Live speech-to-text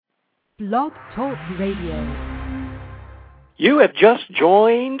Blog Talk Radio. You have just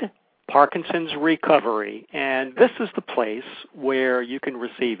joined Parkinson's Recovery, and this is the place where you can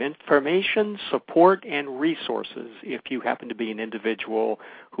receive information, support, and resources if you happen to be an individual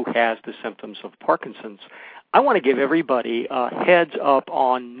who has the symptoms of Parkinson's. I want to give everybody a heads up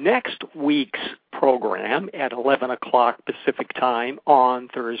on next week's program at 11 o'clock Pacific time on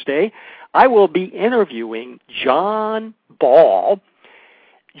Thursday. I will be interviewing John Ball.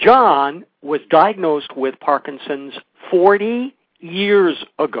 John was diagnosed with Parkinson's 40 years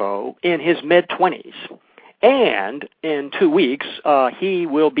ago in his mid-20s. And in 2 weeks, he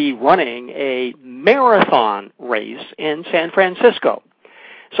will be running a marathon race in San Francisco.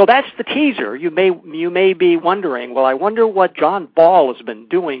 So that's the teaser. You may be wondering, well, I wonder what John Ball has been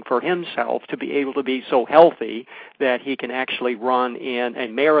doing for himself to be able to be so healthy that he can actually run in a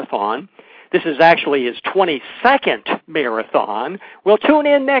marathon. This is actually his 22nd marathon. We'll tune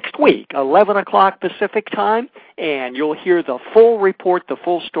in next week, 11 o'clock Pacific time, and you'll hear the full report, the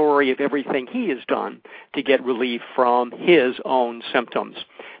full story of everything he has done to get relief from his own symptoms.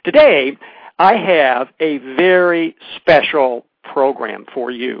 Today, I have a very special program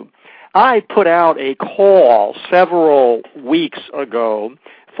for you. I put out a call several weeks ago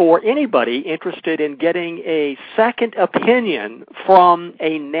for anybody interested in getting a second opinion from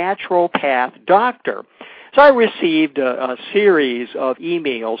a naturopath doctor. So I received a series of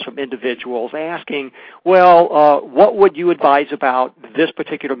emails from individuals asking, well, what would you advise about this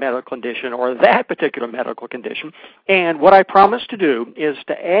particular medical condition or that particular medical condition? And what I promised to do is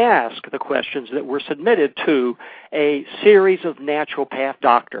to ask the questions that were submitted to a series of naturopath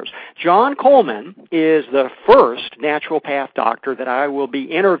doctors. John Coleman is the first naturopath doctor that I will be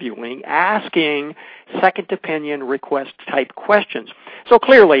interviewing, asking second opinion request type questions. So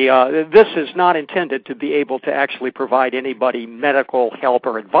clearly, this is not intended to be able to actually provide anybody medical help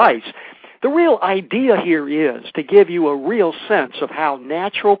or advice. The real idea here is to give you a real sense of how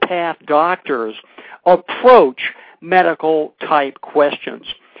naturopath doctors approach medical type questions.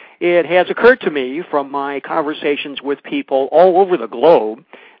 It has occurred to me from my conversations with people all over the globe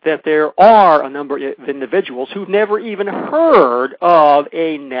that there are a number of individuals who've never even heard of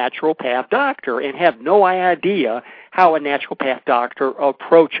a naturopath doctor and have no idea how a naturopath doctor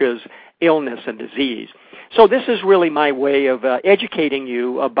approaches illness and disease. So this is really my way of educating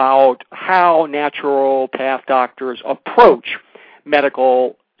you about how naturopath doctors approach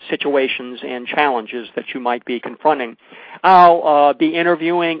medical situations and challenges that you might be confronting. I'll be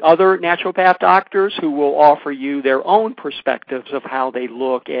interviewing other naturopath doctors who will offer you their own perspectives of how they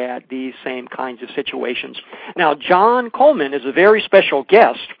look at these same kinds of situations. Now, John Coleman is a very special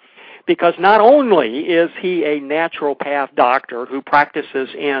guest because not only is he a naturopath doctor who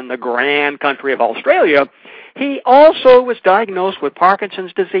practices in the grand country of Australia, he also was diagnosed with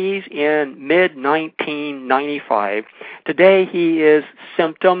Parkinson's disease in mid-1995. Today he is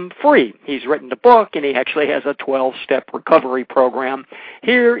symptom-free. He's written a book and he actually has a 12-step recovery program.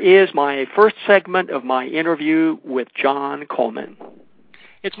 Here is my first segment of my interview with John Coleman.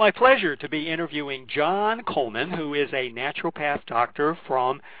 It's my pleasure to be interviewing John Coleman, who is a naturopath doctor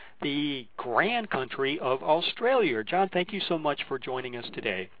from the grand country of Australia. John, thank you so much for joining us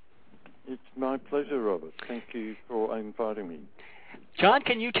today. It's my pleasure, Robert. Thank you for inviting me. John,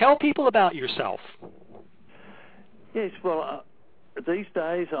 can you tell people about yourself? Yes, well, these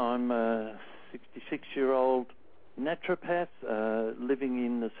days I'm a 66-year-old naturopath living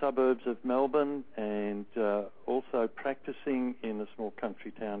in the suburbs of Melbourne and also practicing in a small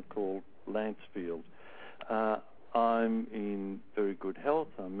country town called Lancefield. I'm in very good health.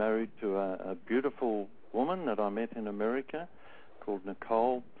 I'm married to a beautiful woman that I met in America called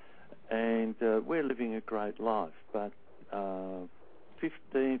Nicole, and we're living a great life. But 14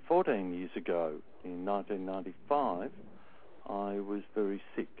 years ago, in 1995, I was very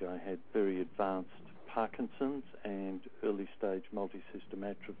sick. I had very advanced Parkinson's and early-stage multisystem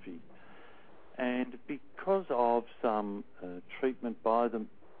atrophy. And because of some treatment by the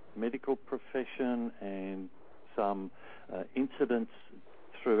medical profession and some incidents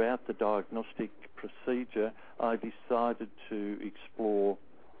throughout the diagnostic procedure, I decided to explore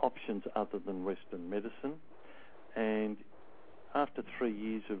options other than Western medicine. And after 3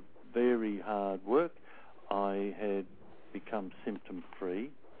 years of very hard work, I had become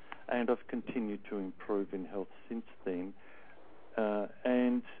symptom-free, and I've continued to improve in health since then.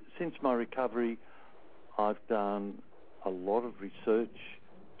 And since my recovery, I've done a lot of research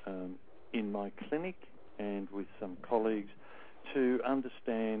in my clinic and with some colleagues to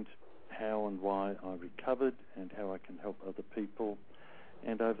understand how and why I recovered and how I can help other people.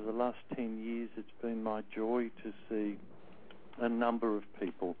 And over the last 10 years, it's been my joy to see a number of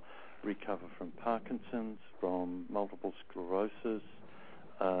people recover from Parkinson's, from multiple sclerosis,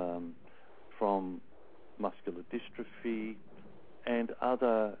 from muscular dystrophy, and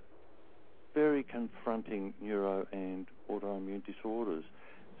other very confronting neuro and autoimmune disorders.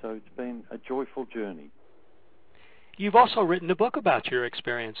 So it's been a joyful journey. You've also written a book about your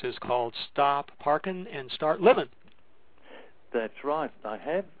experiences called Stop Parkin and Start Livin. That's right, I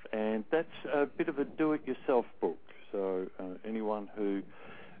have, and that's a bit of a do-it-yourself book. So anyone who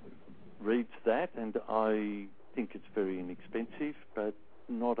reads that, and I think it's very inexpensive, but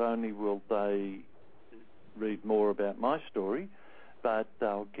not only will they read more about my story, but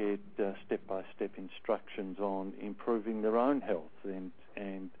they'll get step-by-step instructions on improving their own health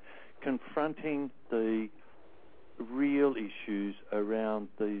and confronting the real issues around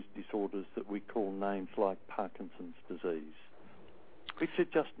these disorders that we call names like Parkinson's disease, which are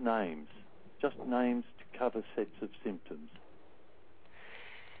just names to cover sets of symptoms.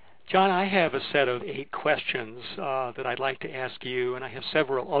 John, I have a set of 8 questions that I'd like to ask you, and I have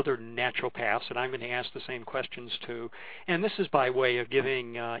several other naturopaths that I'm going to ask the same questions to. And this is by way of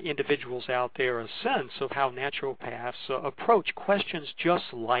giving individuals out there a sense of how naturopaths approach questions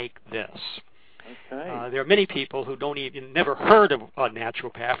just like this. Okay. There are many people who never heard of a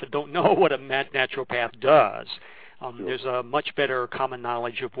naturopath and don't know what a naturopath does. Sure. There's a much better common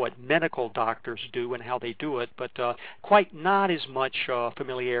knowledge of what medical doctors do and how they do it, but quite not as much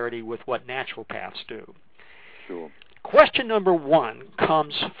familiarity with what naturopaths do. Sure. Question number 1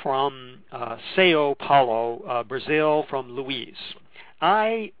 comes from Sao Paulo, Brazil, from Luis.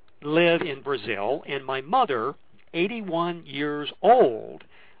 I live in Brazil, and my mother, 81 years old,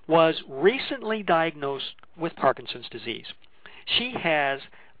 was recently diagnosed with Parkinson's disease. She has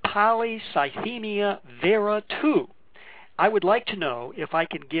polycythemia vera 2. I would like to know if I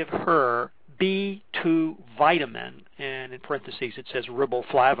can give her B2 vitamin, and in parentheses it says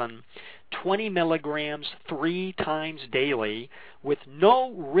riboflavin, 20 milligrams 3 times daily with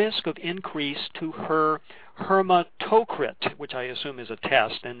no risk of increase to her hematocrit, which I assume is a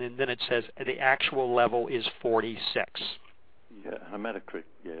test, and then it says the actual level is 46. Yeah, hematocrit,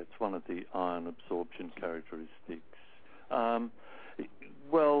 it's one of the iron absorption characteristics.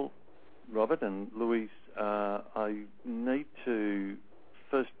 Well, Robert and Louise, I need to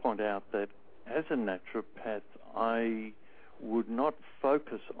first point out that as a naturopath, I would not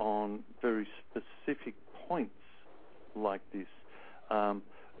focus on very specific points like this.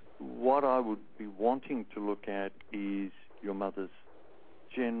 What I would be wanting to look at is your mother's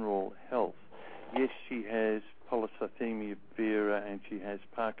general health. Yes, she has polycythemia vera and she has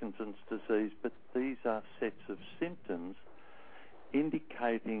Parkinson's disease, but these are sets of symptoms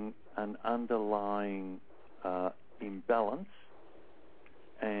indicating an underlying imbalance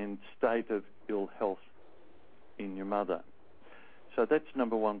and state of ill health in your mother. So that's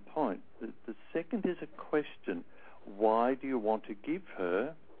number 1 point. The second is a question. Why do you want to give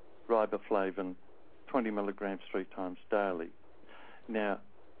her riboflavin 20 milligrams 3 times daily? Now,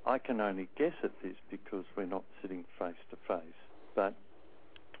 I can only guess at this because we're not sitting face to face, but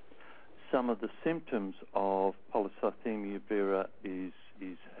some of the symptoms of polycythemia vera is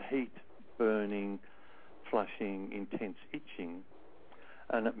heat, burning, flushing, intense itching,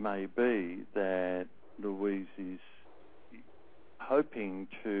 and it may be that Louise is hoping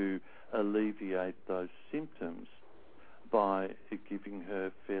to alleviate those symptoms by giving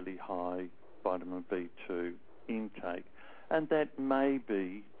her fairly high vitamin B2 intake, and that may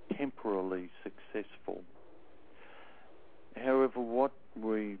be temporarily successful. However, what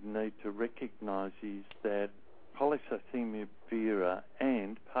we need to recognize is that polycythemia vera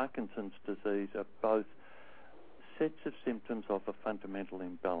and Parkinson's disease are both sets of symptoms of a fundamental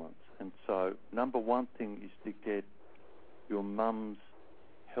imbalance. And so, number 1 thing is to get your mum's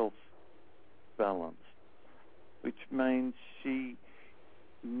health balanced, which means she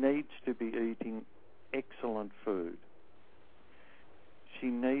needs to be eating excellent food. She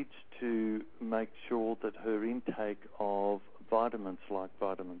needs to make sure that her intake of vitamins like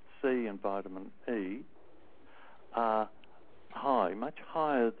vitamin C and vitamin E are high, much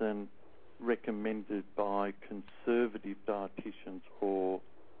higher than recommended by conservative dietitians or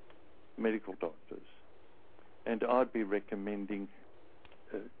medical doctors. And I'd be recommending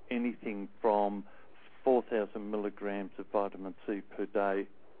anything from 4,000 milligrams of vitamin C per day,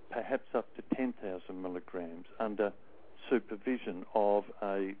 perhaps up to 10,000 milligrams under supervision of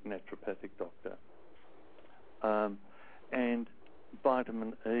a naturopathic doctor. And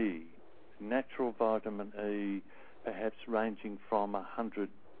vitamin E, natural vitamin E, perhaps ranging from 100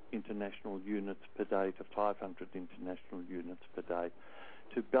 international units per day to 500 international units per day,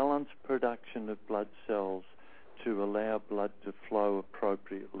 to balance production of blood cells, to allow blood to flow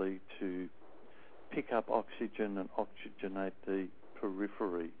appropriately to pick up oxygen and oxygenate the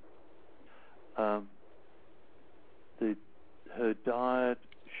periphery. Her diet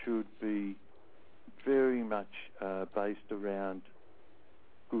should be very much based around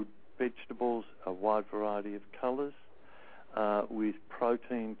good vegetables, a wide variety of colours, with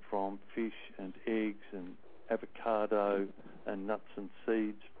protein from fish and eggs and avocado and nuts and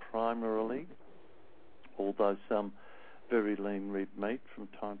seeds primarily, although some very lean red meat from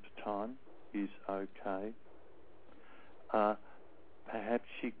time to time is okay. Perhaps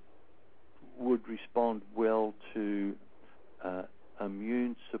she would respond well to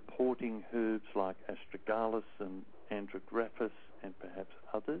immune-supporting herbs like astragalus and andrographis and perhaps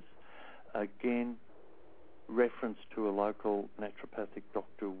others. Again, reference to a local naturopathic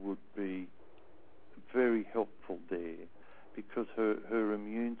doctor would be very helpful there, because her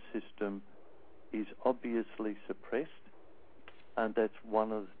immune system is obviously suppressed, and that's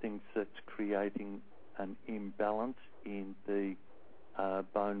one of the things that's creating an imbalance in the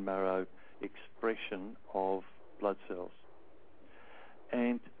bone marrow expression of blood cells.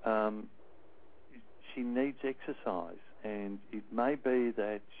 And she needs exercise, and it may be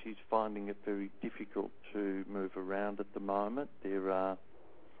that she's finding it very difficult to move around at the moment. There are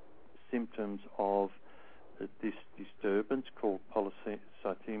symptoms of this disturbance called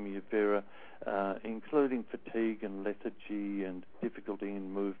polycythemia vera, including fatigue and lethargy and difficulty in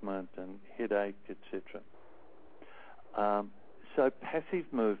movement and headache, etc. So passive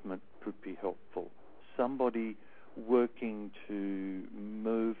movement could be helpful. Somebody working to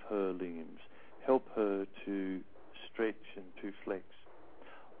move her limbs, help her to stretch and to flex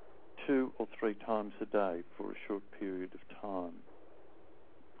 2 or 3 times a day for a short period of time.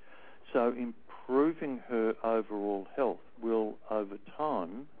 So improving her overall health will, over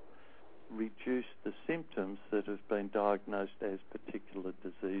time, reduce the symptoms that have been diagnosed as particular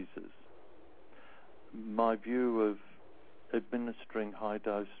diseases. My view of administering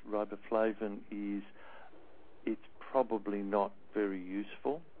high-dose riboflavin is it's probably not very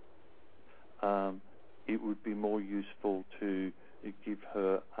useful. It would be more useful to give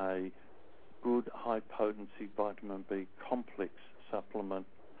her a good high-potency vitamin B complex supplement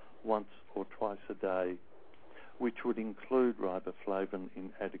once or twice a day, which would include riboflavin in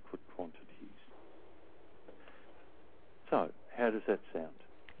adequate quantities. So, how does that sound?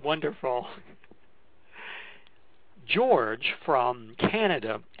 Wonderful. George from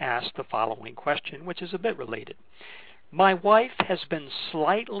Canada asked the following question, which is a bit related. My wife has been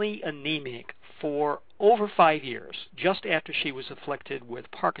slightly anemic for over 5 years, just after she was afflicted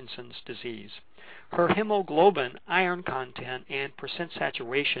with Parkinson's disease. Her hemoglobin, iron content, and percent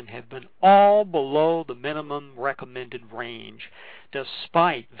saturation have been all below the minimum recommended range,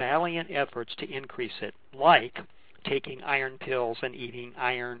 despite valiant efforts to increase it, like taking iron pills and eating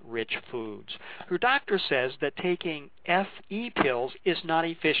iron-rich foods. Her doctor says that taking Fe pills is not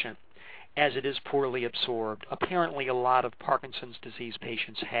efficient, as it is poorly absorbed. Apparently, a lot of Parkinson's disease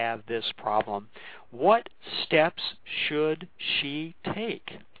patients have this problem. What steps should she take?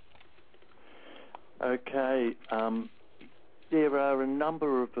 Okay, there are a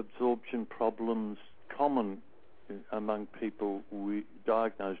number of absorption problems common among people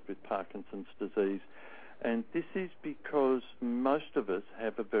diagnosed with Parkinson's disease, and this is because most of us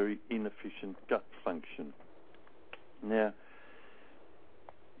have a very inefficient gut function. Now,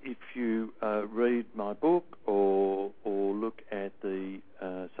 if you read my book or look at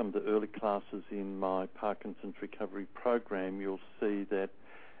some of the early classes in my Parkinson's recovery program, you'll see that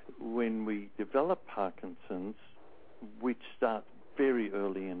when we develop Parkinson's, which starts very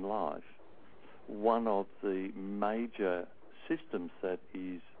early in life, one of the major systems that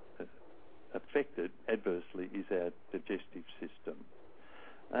is affected adversely is our digestive system.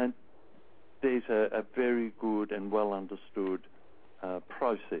 And there's a very good and well understood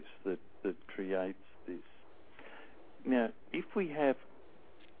process that creates this. Now, if we have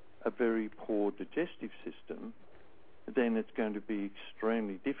a very poor digestive system, then it's going to be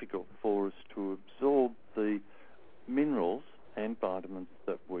extremely difficult for us to absorb the minerals and vitamins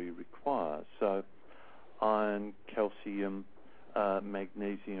that we require. So iron, calcium,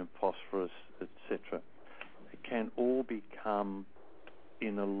 magnesium, phosphorus, etc. can all become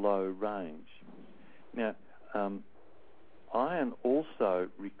in a low range. Now, iron also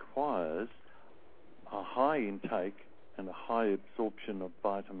requires a high intake and a high absorption of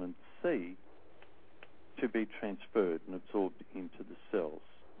vitamin C to be transferred and absorbed into the cells.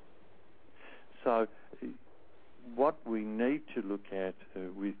 So what we need to look at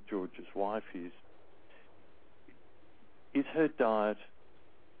with George's wife is her diet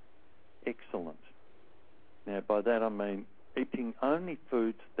excellent? Now, by that I mean eating only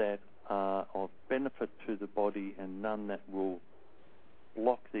foods that are of benefit to the body and none that will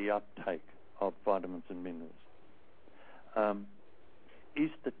block the uptake of vitamins and minerals. Is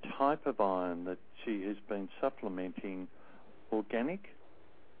the type of iron that she has been supplementing organic,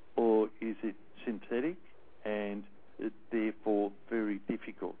 or is it synthetic and therefore very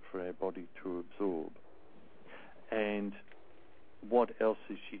difficult for our body to absorb? And what else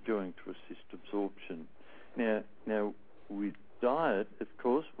is she doing to assist absorption? Now, with diet, of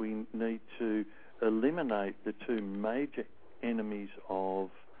course, we need to eliminate the two major enemies of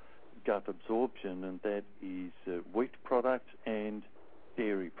gut absorption, and that is wheat products and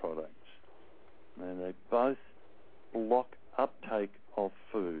dairy products. And they both block uptake of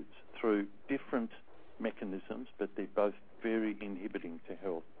foods through different mechanisms, but they're both very inhibiting to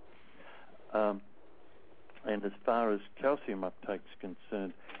health. And as far as calcium uptake is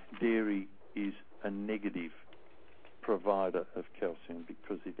concerned, dairy is a negative provider of calcium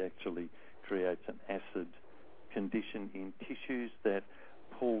because it actually creates an acid condition in tissues that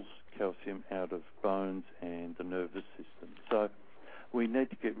pulls calcium out of bones and the nervous system. So we need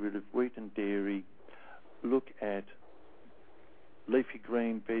to get rid of wheat and dairy, look at leafy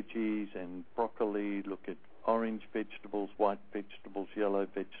green veggies and broccoli, look at orange vegetables, white vegetables, yellow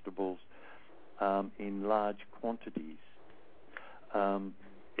vegetables in large quantities,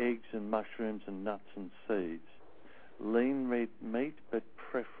 eggs and mushrooms and nuts and seeds, lean red meat, but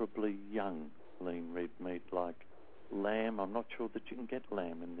preferably young lean red meat like lamb. I'm not sure that you can get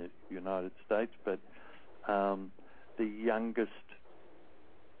lamb in the United States, but the youngest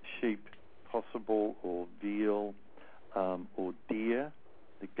sheep possible, or veal, or deer,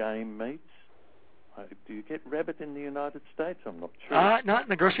 the game meats. Do you get rabbit in the United States? I'm not sure. Not in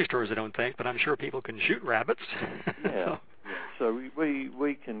the grocery stores, I don't think, but I'm sure people can shoot rabbits. Yeah. So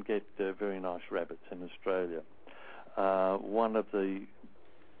we can get very nice rabbits in Australia. One of the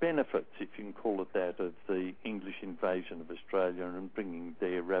benefits, if you can call it that, of the English invasion of Australia and bringing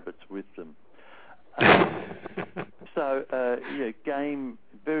their rabbits with them. Game,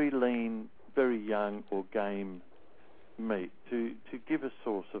 very lean, very young, or game meat to give a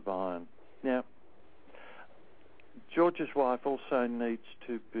source of iron. Now, George's wife also needs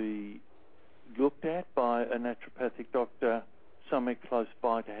to be looked at by a naturopathic doctor somewhere close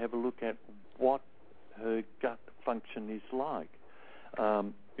by to have a look at what her gut function is like.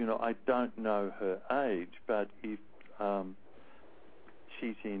 I don't know her age, but if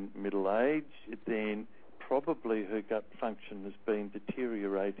she's in middle age, then probably her gut function has been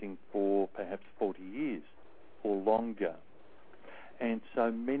deteriorating for perhaps 40 years or longer. And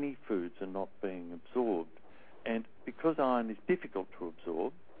so many foods are not being absorbed. And because iron is difficult to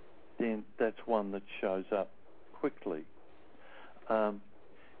absorb, then that's one that shows up quickly.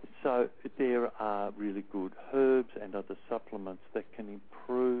 So there are really good herbs and other supplements that can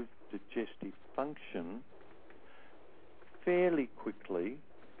improve digestive function fairly quickly,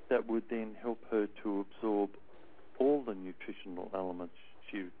 that would then help her to absorb all the nutritional elements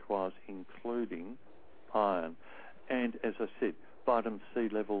she requires, including iron. And as I said, vitamin C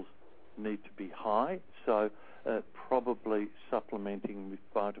levels need to be high, so probably supplementing with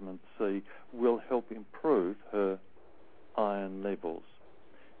vitamin C will help improve her iron levels.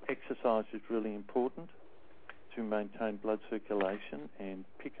 Exercise is really important to maintain blood circulation and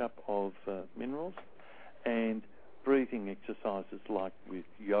pickup of minerals, and breathing exercises like with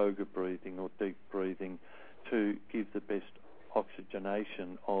yoga breathing or deep breathing to give the best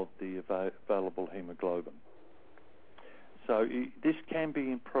oxygenation of the available hemoglobin. So this can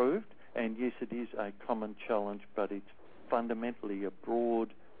be improved, and yes, it is a common challenge, but it's fundamentally a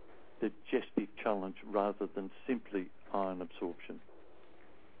broad digestive challenge rather than simply iron absorption.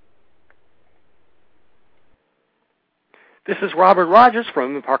 This is Robert Rogers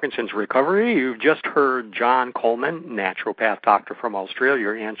from Parkinson's Recovery. You've just heard John Coleman, naturopath doctor from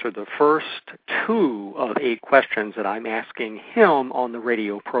Australia, answer the first 2 of 8 questions that I'm asking him on the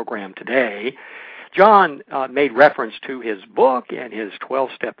radio program today. John made reference to his book and his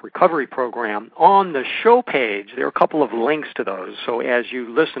 12-step recovery program. On the show page, there are a couple of links to those. So as you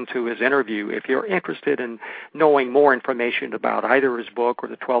listen to his interview, if you're interested in knowing more information about either his book or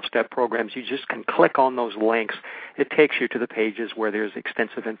the 12-step programs, you just can click on those links. It takes you to the pages where there's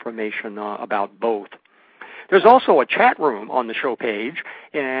extensive information about both. There's also a chat room on the show page,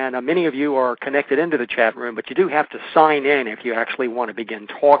 and many of you are connected into the chat room, but you do have to sign in if you actually want to begin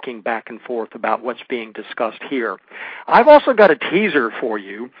talking back and forth about what's being discussed here. I've also got a teaser for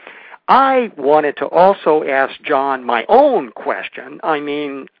you. I wanted to also ask John my own question. I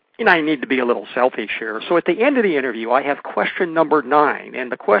mean, I need to be a little selfish here. So at the end of the interview, I have question number 9,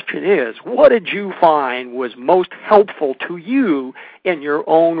 and the question is, what did you find was most helpful to you in your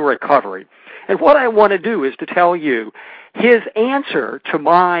own recovery? And what I want to do is to tell you, his answer to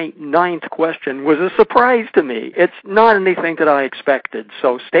my 9th question was a surprise to me. It's not anything that I expected.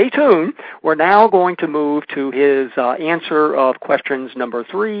 So stay tuned. We're now going to move to his answer of questions number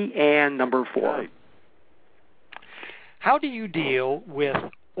 3 and number 4. Right. How do you deal with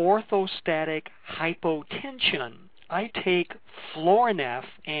orthostatic hypotension? I take Florinef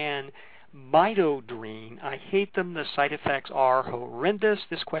and Midodrine. I hate them. The side effects are horrendous.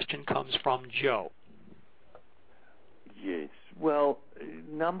 This question comes from Joe. Yes. Well,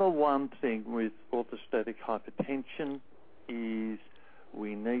 number one thing with orthostatic hypertension is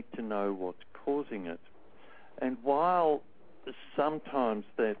we need to know what's causing it. And while sometimes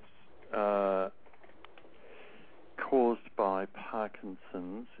that's caused by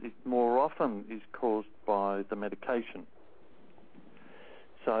Parkinson's, it more often is caused by the medication.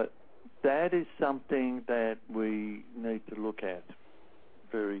 So that is something that we need to look at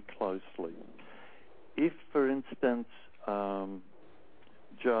very closely. If, for instance,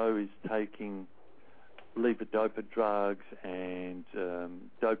 Joe is taking levodopa drugs and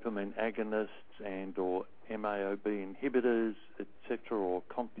dopamine agonists and or MAOB inhibitors, etc., or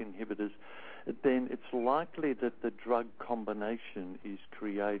COMT inhibitors, then it's likely that the drug combination is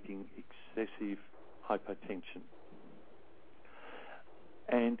creating excessive hypotension.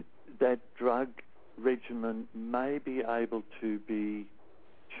 And that drug regimen may be able to be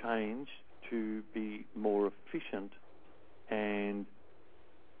changed to be more efficient and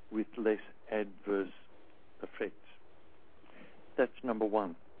with less adverse effects. That's number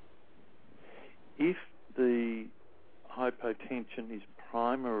one. If the hypotension is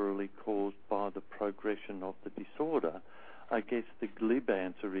primarily caused by the progression of the disorder, I guess the glib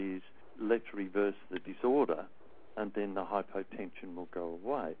answer is let's reverse the disorder and then the hypotension will go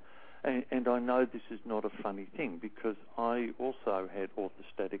away. And I know this is not a funny thing because I also had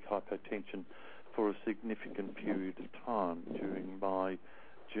orthostatic hypotension for a significant period of time during my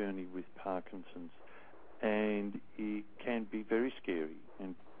journey with Parkinson's, and it can be very scary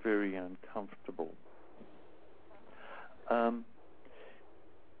and very uncomfortable.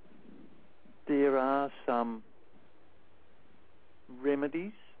 There are some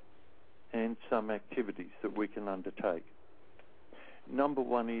remedies and some activities that we can undertake. Number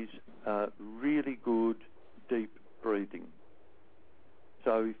one is really good deep breathing.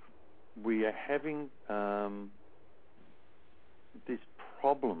 So if we are having this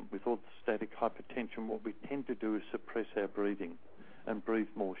problem with orthostatic hypertension, what we tend to do is suppress our breathing and breathe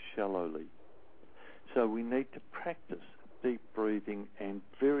more shallowly. So we need to practice deep breathing and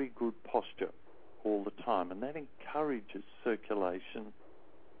very good posture all the time, and that encourages circulation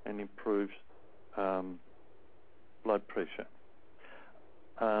and improves blood pressure.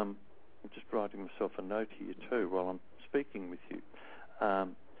 I'm just writing myself a note here too while I'm speaking with you.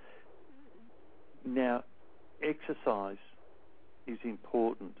 Now, exercise is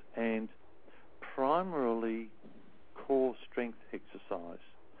important, and primarily core strength exercise.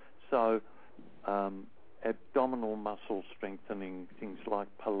 So abdominal muscle strengthening, things like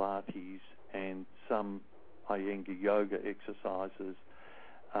Pilates and some Iyengar yoga exercises,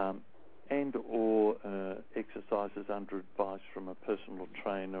 and or exercises under advice from a personal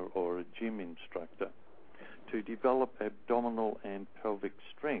trainer or a gym instructor to develop abdominal and pelvic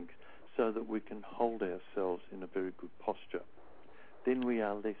strength so that we can hold ourselves in a very good posture. Then we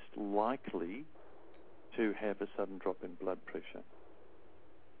are less likely to have a sudden drop in blood pressure.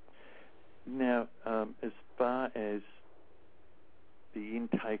 Now, as far as the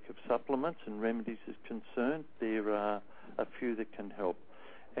intake of supplements and remedies is concerned, there are a few that can help.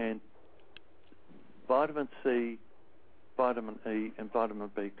 And vitamin C, vitamin E, and vitamin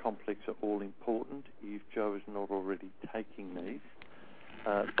B complex are all important if Joe is not already taking these.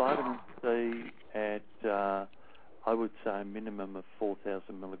 Vitamin C at, I would say, a minimum of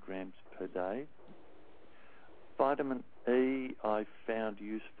 4,000 milligrams per day. Vitamin E I found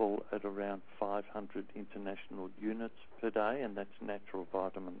useful at around 500 international units per day, and that's natural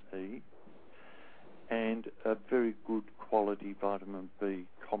vitamin E. And a very good quality vitamin B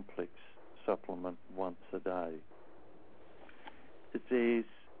complex supplement once a day. There's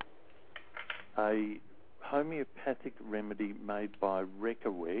a homeopathic remedy made by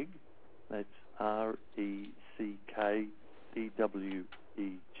Reckeweg, that's Reckeweg,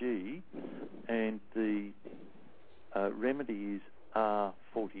 and the remedy is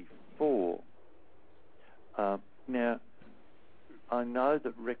R44. Now, I know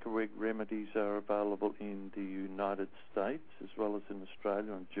that Reykjavik remedies are available in the United States as well as in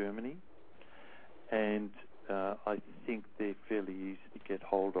Australia and Germany, and I think they're fairly easy to get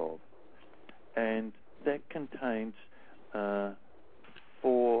hold of. And that contains 4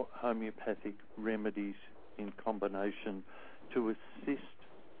 homeopathic remedies in combination to assist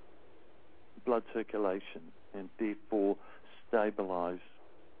blood circulation and therefore stabilize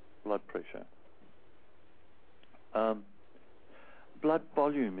blood pressure. Blood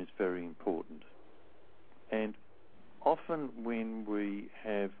volume is very important, and often when we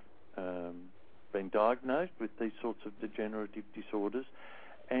have been diagnosed with these sorts of degenerative disorders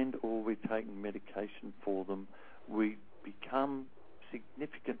and or we're taking medication for them, we become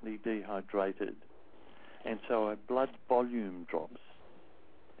significantly dehydrated, and so our blood volume drops.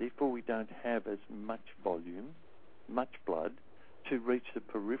 Therefore, we don't have as much volume, much blood, to reach the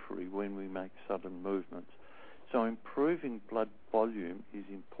periphery when we make sudden movements. So improving blood volume is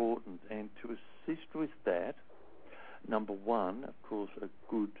important, and to assist with that, number one, of course, a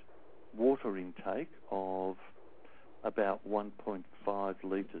good water intake of about 1.5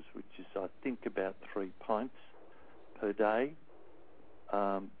 litres, which is, I think, about 3 pints per day,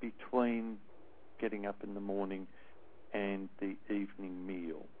 between getting up in the morning and the evening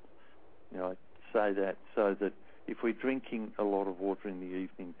meal. I say that so that if we're drinking a lot of water in the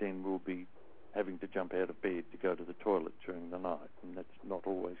evening, then we'll be having to jump out of bed to go to the toilet during the night, and that's not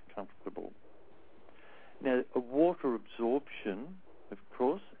always comfortable. Now, water absorption, of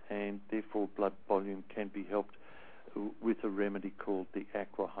course, and therefore blood volume can be helped with a remedy called the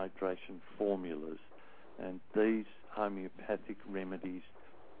aqua hydration formulas. And these homeopathic remedies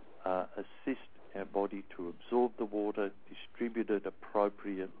assist our body to absorb the water, distribute it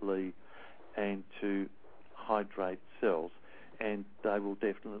appropriately, and to hydrate cells, and they will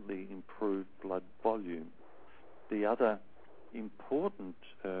definitely improve blood volume. The other important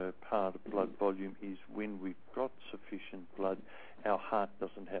part of blood volume is when we've got sufficient blood, our heart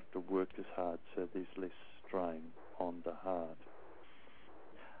doesn't have to work as hard, so there's less strain on the heart.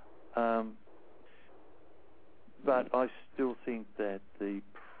 But I still think that the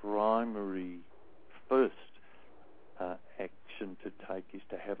primary first action to take is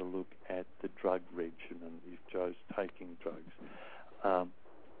to have a look at the drug regimen if Joe's taking drugs.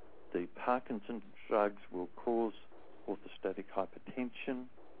 The Parkinson drugs will cause orthostatic hypertension.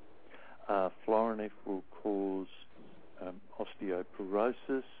 Florinef will cause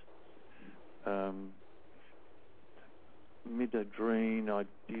osteoporosis. Midodrine, I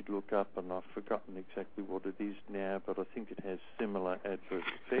did look up and I've forgotten exactly what it is now, but I think it has similar adverse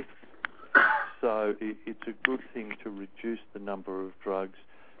effects. So it's a good thing to reduce the number of drugs,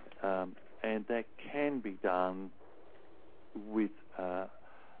 and that can be done with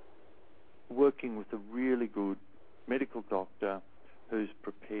working with a really good medical doctor who's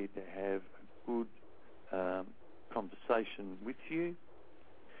prepared to have a good conversation with you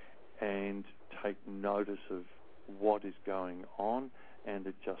and take notice of what is going on and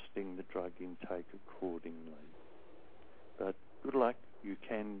adjusting the drug intake accordingly. But good luck. You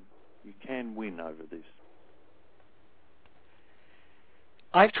can win over this.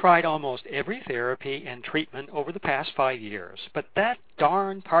 I've tried almost every therapy and treatment over the past 5 years, but that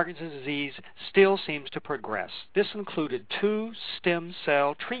darn Parkinson's disease still seems to progress. This included 2 stem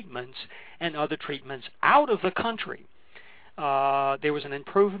cell treatments and other treatments out of the country. There was an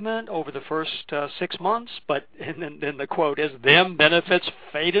improvement over the first 6 months, but then the quote is, "Them benefits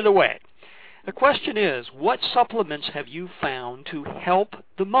faded away." The question is, what supplements have you found to help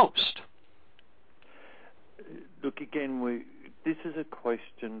the most? Look, again, this is a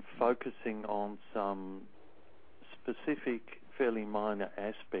question focusing on some specific, fairly minor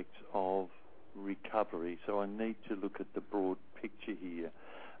aspects of recovery, so I need to look at the broad picture here.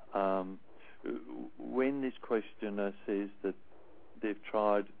 When this questioner says that they've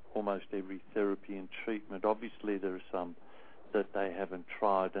tried almost every therapy and treatment, obviously there are some that they haven't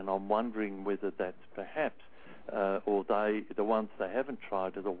tried, and I'm wondering whether that's perhaps, or the ones they haven't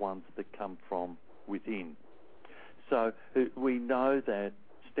tried are the ones that come from within. So we know that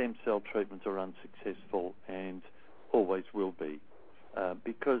stem cell treatments are unsuccessful and always will be,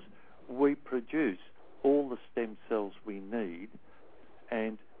 because we produce all the stem cells we need,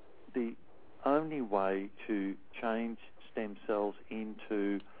 and the only way to change stem cells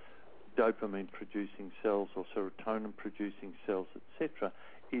into dopamine-producing cells or serotonin-producing cells, etc.,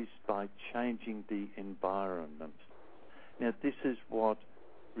 is by changing the environment. Now, this is what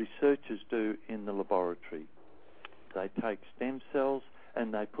researchers do in the laboratory. They take stem cells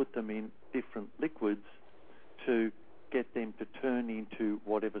and they put them in different liquids to get them to turn into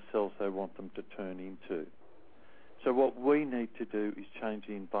whatever cells they want them to turn into. So what we need to do is change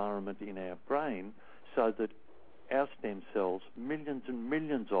the environment in our brain so that our stem cells, millions and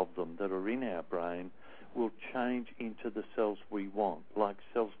millions of them that are in our brain, will change into the cells we want, like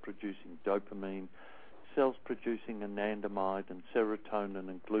cells producing dopamine, cells producing anandamide and serotonin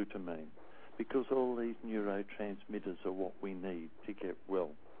and glutamine, because all these neurotransmitters are what we need to get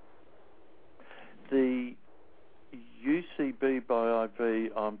well. The UCB by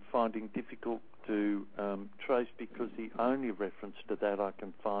IV I'm finding difficult to trace, because the only reference to that I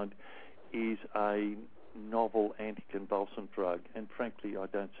can find is a novel anticonvulsant drug, and frankly I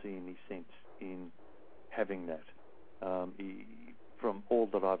don't see any sense in having that. From all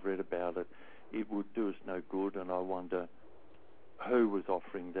that I've read about it, it would do us no good, and I wonder who was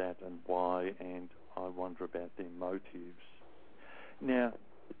offering that and why, and I wonder about their motives. Now,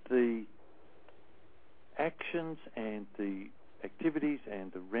 the actions and the activities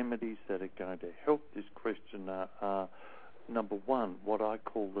and the remedies that are going to help this question are number one, what I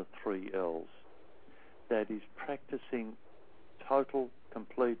call the 3 L's. That is practicing total,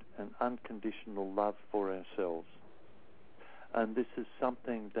 complete and unconditional love for ourselves. And this is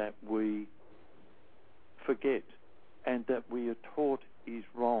something that we forget and that we are taught is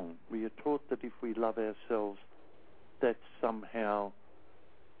wrong. We are taught that if we love ourselves, that's somehow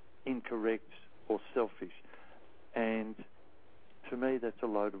incorrect or selfish. And to me, that's a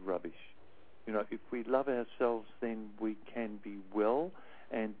load of rubbish. You know, if we love ourselves, then we can be well,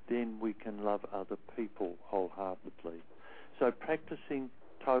 and then we can love other people wholeheartedly. So practicing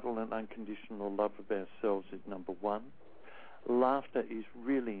total and unconditional love of ourselves is number one. Laughter is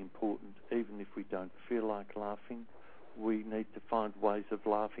really important, even if we don't feel like laughing. We need to find ways of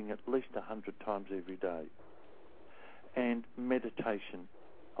laughing at least 100 times every day. And meditation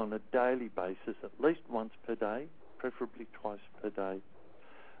on a daily basis, at least once per day, preferably twice per day,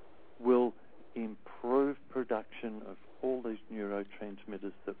 will improve production of all these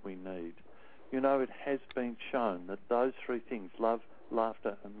neurotransmitters that we need. You know, it has been shown that those 3 things, love,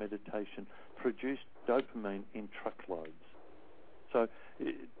 laughter and meditation, produce dopamine in truckloads. So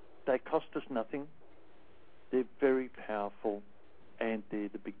they cost us nothing. They're very powerful, and they're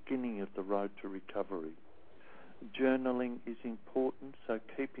the beginning of the road to recovery. Journaling is important, so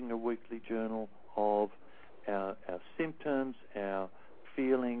keeping a weekly journal of our symptoms, our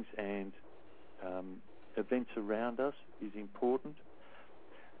feelings and events around us is important.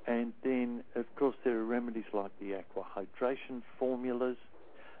 And then, of course, there are remedies like the aqua hydration formulas,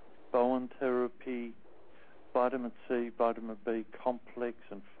 Bowen therapy, vitamin C, vitamin B complex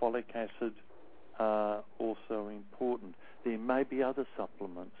and folic acid are also important. There may be other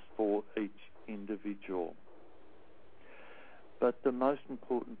supplements for each individual. But the most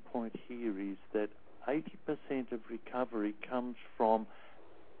important point here is that 80% of recovery comes from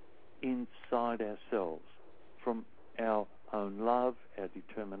inside ourselves, from our own love, our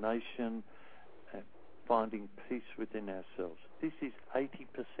determination, finding peace within ourselves. This is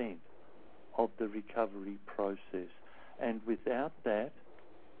 80% of the recovery process. And without that,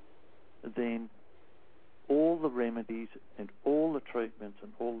 then all the remedies and all the treatments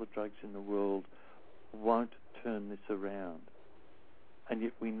and all the drugs in the world won't turn this around. And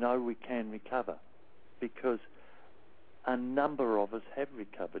yet we know we can recover, because a number of us have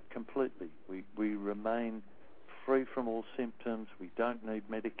recovered completely. We remain free from all symptoms. We don't need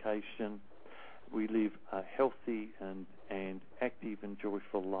medication. We live a healthy and active and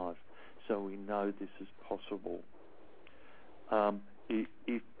joyful life. So we know this is possible.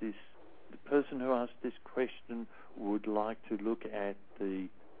 If the person who asked this question would like to look at the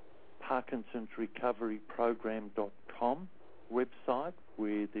ParkinsonsRecoveryProgram.com website,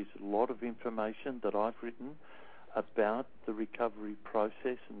 where there's a lot of information that I've written about the recovery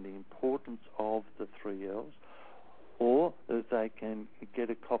process and the importance of the 3 L's, or they can get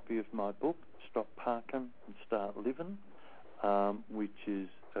a copy of my book, Stop Parkin and Start Livin, which is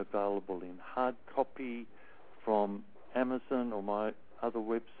available in hard copy from Amazon or my other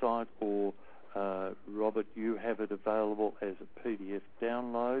website, or Robert, you have it available as a PDF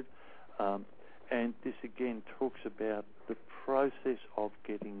download. And this again talks about the process of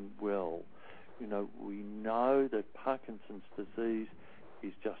getting well. You know, we know that Parkinson's disease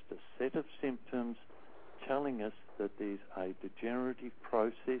is just a set of symptoms telling us that there's a degenerative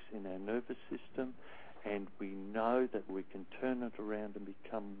process in our nervous system, and we know that we can turn it around and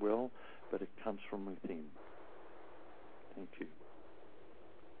become well, but it comes from within. Thank you.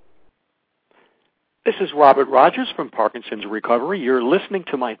 This is Robert Rogers from Parkinson's Recovery. You're listening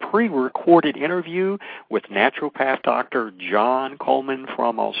to my pre-recorded interview with naturopath Dr. John Coleman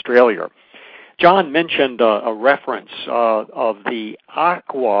from Australia. John mentioned a reference of the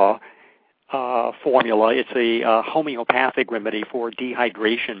aqua formula. It's a homeopathic remedy for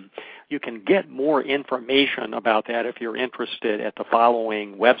dehydration. You can get more information about that if you're interested at the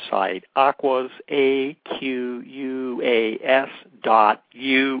following website, aquas, AQUAS.US.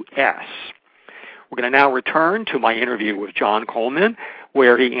 We're going to now return to my interview with John Coleman,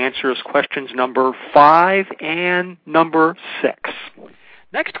 where he answers questions number 5 and number 6.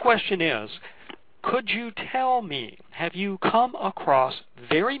 Next question is, could you tell me, have you come across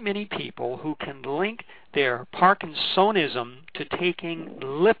very many people who can link their Parkinsonism to taking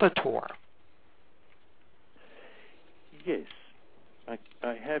Lipitor? Yes, I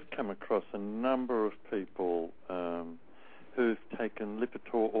have come across a number of people who've taken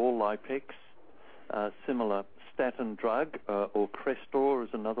Lipitor or Lipex, similar statin drug, or Crestor is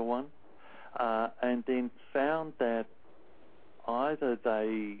another one, and then found that either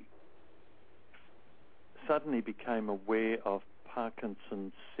they suddenly became aware of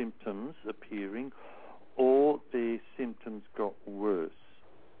Parkinson's symptoms appearing, or their symptoms got worse.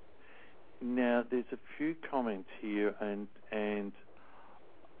 Now, there's a few comments here, and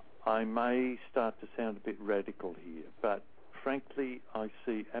I may start to sound a bit radical here, but frankly, I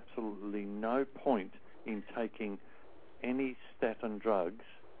see absolutely no point in taking any statin drugs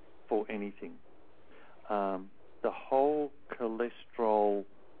for anything. The whole cholesterol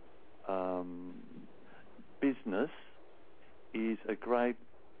business is a great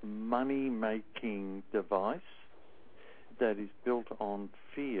money-making device that is built on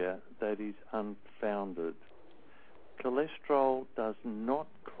fear that is unfounded. Cholesterol does not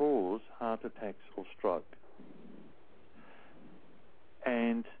cause heart attacks or stroke.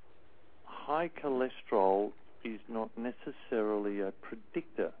 And high cholesterol is not necessarily a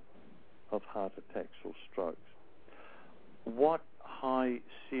predictor of heart attacks or strokes. What high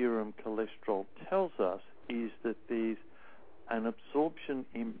serum cholesterol tells us is that there's an absorption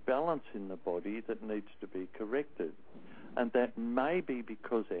imbalance in the body that needs to be corrected. And that may be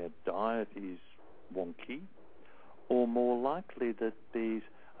because our diet is wonky, or more likely that there's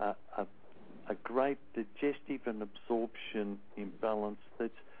a great digestive and absorption imbalance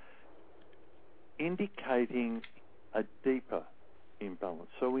that's indicating a deeper imbalance.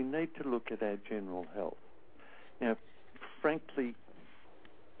 So we need to look at our general health. Now, frankly,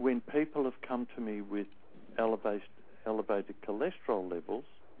 when people have come to me with elevated cholesterol levels,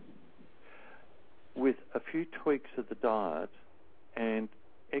 with a few tweaks of the diet and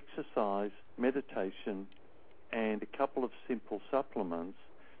exercise, meditation, and a couple of simple supplements,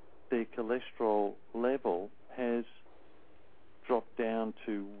 their cholesterol level has dropped down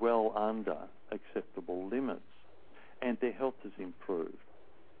to well under acceptable limits, and their health has improved.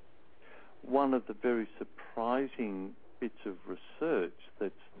 One of the very surprising bits of research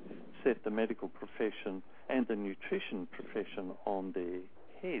that's set the medical profession and the nutrition profession on their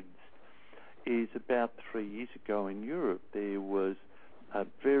heads is about 3 years ago in Europe, there was a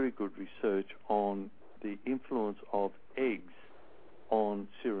very good research on the influence of eggs on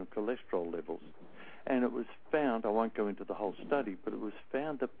serum cholesterol levels. And it was found, I won't go into the whole study, but it was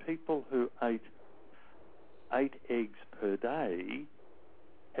found that people who ate 8 eggs per day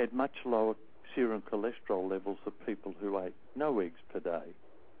had much lower serum cholesterol levels than people who ate no eggs per day.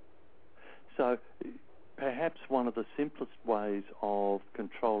 So perhaps one of the simplest ways of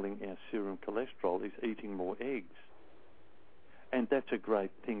controlling our serum cholesterol is eating more eggs. And that's a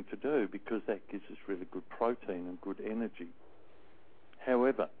great thing to do because that gives us really good protein and good energy.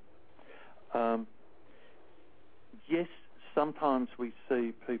 However, yes, sometimes we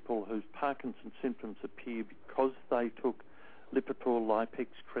see people whose Parkinson's symptoms appear because they took Lipitor, Lipex,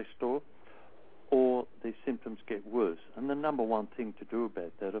 Crestor, or their symptoms get worse. And the number one thing to do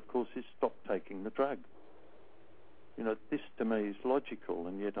about that, of course, is stop taking the drug. You know, this to me is logical,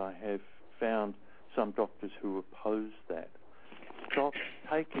 and yet I have found some doctors who oppose that. Stop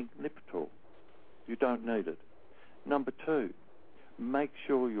taking Lipitor. You don't need it. Number 2, make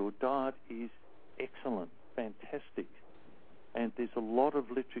sure your diet is excellent, fantastic. And there's a lot of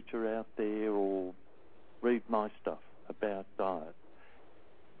literature out there, or read my stuff about diet.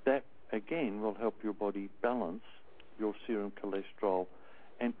 That, again, will help your body balance your serum cholesterol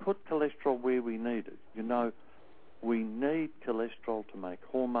and put cholesterol where we need it. You know, we need cholesterol to make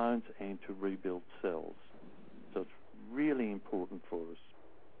hormones and to rebuild cells. So it's really important for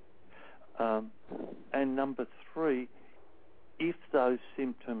us. And number 3, if those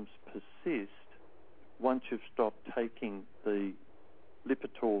symptoms persist, once you've stopped taking the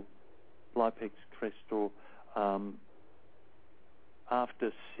Lipitor, Lipex, Crestor,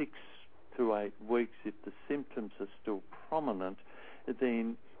 after 6 to 8 weeks, if the symptoms are still prominent,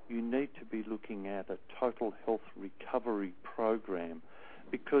 then you need to be looking at a total health recovery program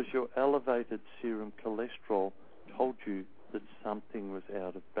because your elevated serum cholesterol told you that something was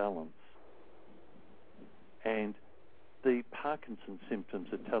out of balance. And the Parkinson symptoms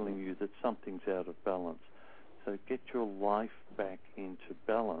are telling you that something's out of balance. So get your life back into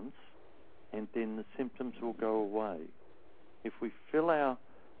balance, and then the symptoms will go away. If we fill our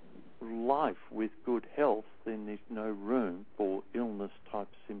life with good health, then there's no room for illness-type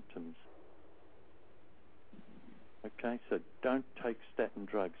symptoms. Okay, so don't take statin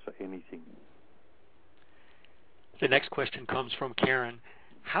drugs for anything. The next question comes from Karen.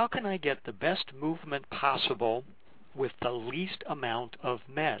 How can I get the best movement possible with the least amount of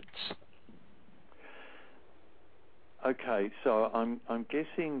meds? Okay, so I'm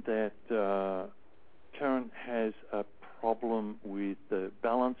guessing that Karen has a problem with the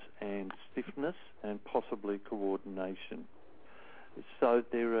balance and stiffness and possibly coordination. So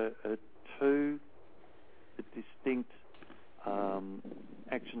there are two distinct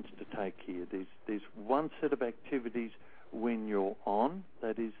actions to take here. There's one set of activities when you're on,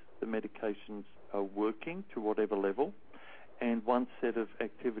 that is, the medications are working to whatever level, and one set of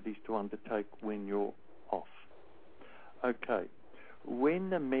activities to undertake when you're off. Okay, when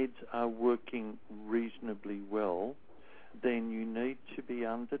the meds are working reasonably well, then you need to be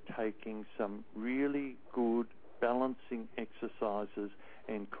undertaking some really good balancing exercises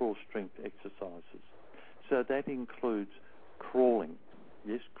and core strength exercises. So that includes crawling.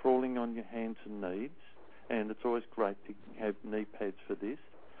 Yes, crawling on your hands and knees, and it's always great to have knee pads for this,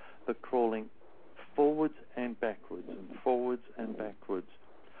 but crawling forwards and backwards,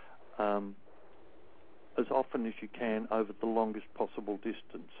 as often as you can over the longest possible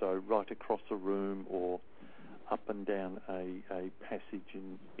distance, so right across a room or up and down a passage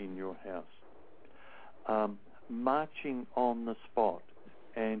in your house. Marching on the spot,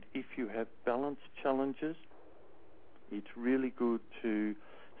 and if you have balance challenges, it's really good to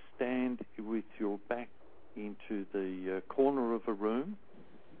stand with your back into the corner of a room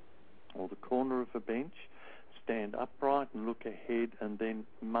or the corner of a bench, stand upright and look ahead, and then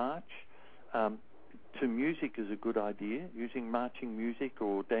march. To music is a good idea, using marching music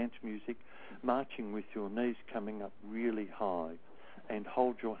or dance music, marching with your knees coming up really high, and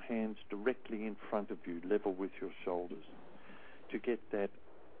hold your hands directly in front of you, level with your shoulders, to get that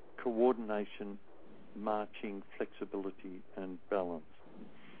coordination, marching, flexibility, and balance.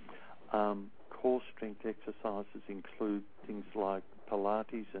 Core strength exercises include things like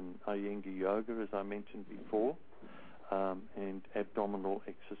Pilates and Iyengar yoga, as I mentioned before, and abdominal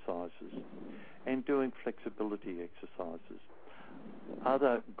exercises, and doing flexibility exercises.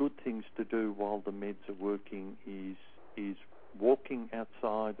 Other good things to do while the meds are working is walking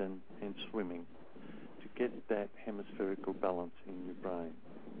outside and swimming to get that hemispherical balance in your brain.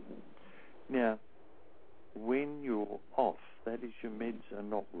 Now, when you're off, that is, your meds are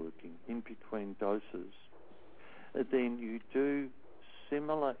not working, in between doses, then you do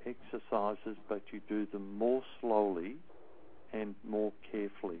similar exercises, but you do them more slowly and more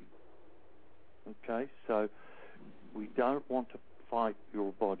carefully. Okay, so we don't want to fight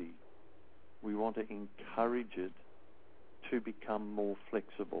your body. We want to encourage it to become more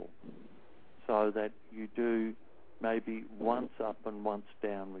flexible, so that you do maybe once up and once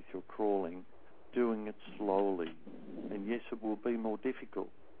down with your crawling, doing it slowly. And yes, it will be more difficult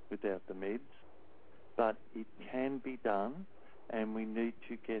without the meds, but it can be done, and we need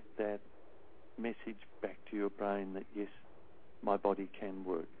to get that message back to your brain that yes, my body can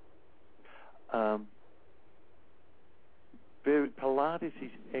work. Pilates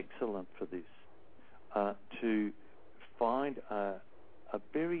is excellent for this, to find a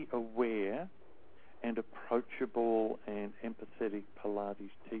very aware and approachable and empathetic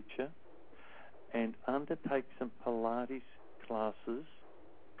Pilates teacher, and undertake some Pilates classes,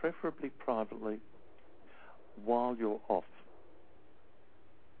 preferably privately, while you're off,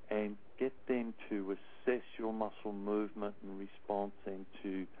 and get them to assess your muscle movement and response, and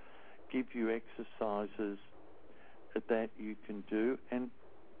to give you exercises that you can do, and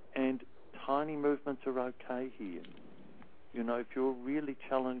tiny movements are okay here. You know, if you're really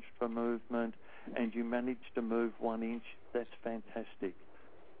challenged for movement and you manage to move 1 inch, that's fantastic.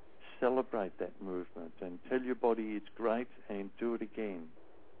 Celebrate that movement and tell your body it's great, and do it again.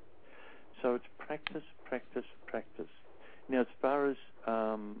 So it's practice, practice, practice. Now, as far as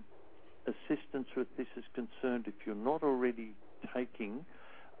assistance with this is concerned, if you're not already taking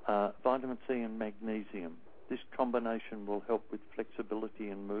vitamin C and magnesium, this combination will help with flexibility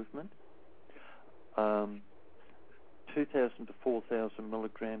and movement. 2,000 to 4,000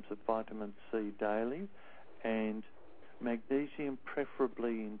 milligrams of vitamin C daily, and magnesium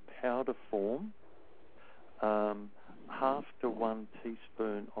preferably in powder form, half to 1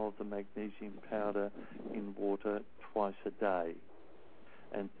 teaspoon of the magnesium powder in water twice a day,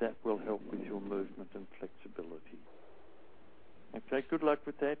 and that will help with your movement and flexibility. Okay, good luck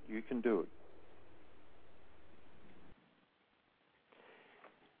with that. You can do it.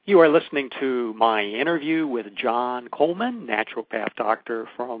 You are listening to my interview with John Coleman, naturopath doctor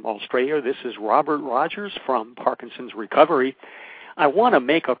from Australia. This is Robert Rogers from Parkinson's Recovery. I want to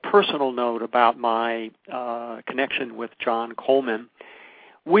make a personal note about my connection with John Coleman.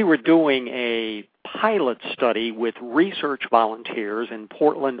 We were doing a pilot study with research volunteers in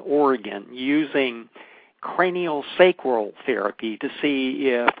Portland, Oregon, using cranial sacral therapy to see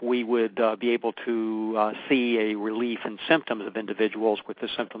if we would be able to see a relief in symptoms of individuals with the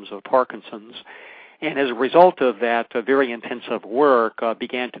symptoms of Parkinson's. And as a result of that very intensive work,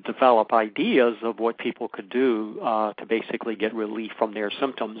 began to develop ideas of what people could do to basically get relief from their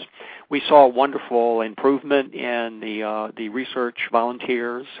symptoms. We saw a wonderful improvement in the research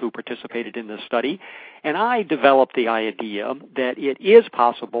volunteers who participated in the study, and I developed the idea that it is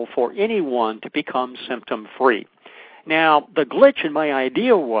possible for anyone to become symptom-free. Now, the glitch in my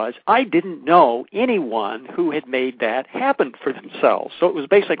idea was I didn't know anyone who had made that happen for themselves, so it was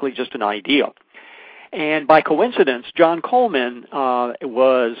basically just an idea. And by coincidence, John Coleman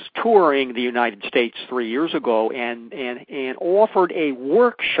was touring the United States 3 years ago and offered a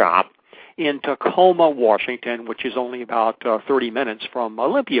workshop in Tacoma, Washington, which is only about 30 minutes from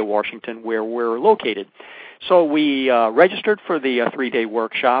Olympia, Washington, where we're located. So we registered for the 3-day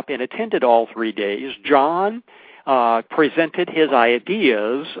workshop and attended all 3 days. John presented his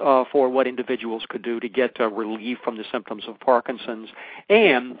ideas for what individuals could do to get relief from the symptoms of Parkinson's.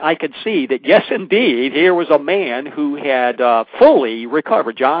 And I could see that, yes, indeed, here was a man who had fully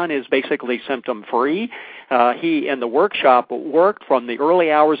recovered. John is basically symptom-free. He, in the workshop, worked from the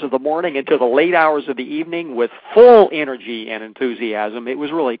early hours of the morning until the late hours of the evening with full energy and enthusiasm. It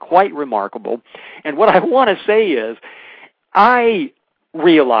was really quite remarkable. And what I want to say is, I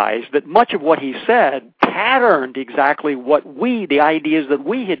realized that much of what he said patterned exactly the ideas that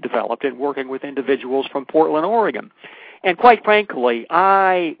we had developed in working with individuals from Portland, Oregon. And quite frankly,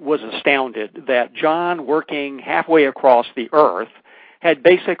 I was astounded that John, working halfway across the earth, had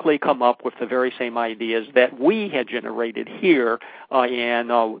basically come up with the very same ideas that we had generated here in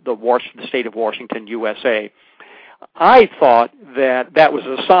the state of Washington, USA. I thought that that was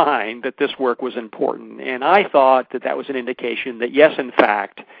a sign that this work was important, and I thought that that was an indication that, yes, in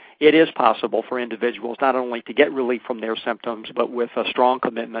fact, it is possible for individuals not only to get relief from their symptoms, but with a strong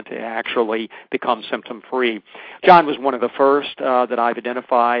commitment to actually become symptom-free. John was one of the first that I've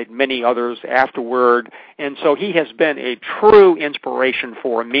identified, many others afterward, and so he has been a true inspiration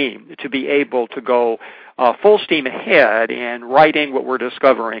for me to be able to go full steam ahead in writing what we're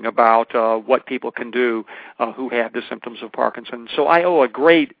discovering about what people can do who have the symptoms of Parkinson's. So I owe a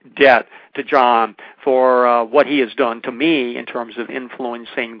great debt to John for what he has done to me in terms of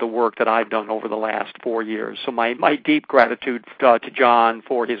influencing the work that I've done over the last 4 years. So my deep gratitude to John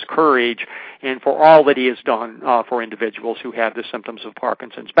for his courage and for all that he has done for individuals who have the symptoms of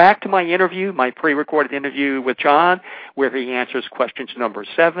Parkinson's. Back to my interview, my pre-recorded interview with John, where he answers questions number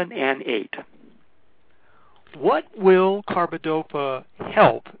 7 and 8. What will carbidopa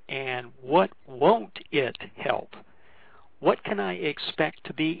help and what won't it help? What can I expect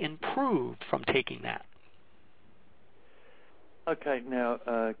to be improved from taking that? Okay, now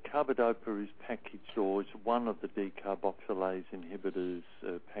carbidopa is packaged, or is one of the decarboxylase inhibitors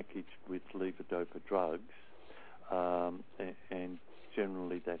packaged with levodopa drugs, and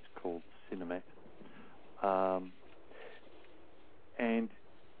generally that's called Cinemat. And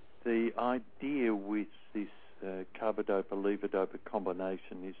the idea with this carbidopa-levodopa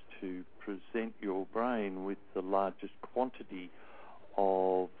combination is to present your brain with the largest quantity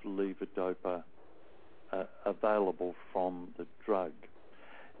of levodopa available from the drug.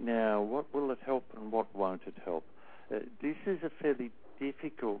 Now, what will it help and what won't it help? This is a fairly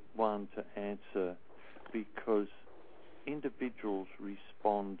difficult one to answer because individuals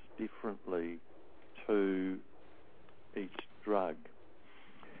respond differently to each drug.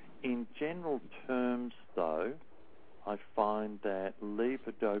 In general terms, though, I find that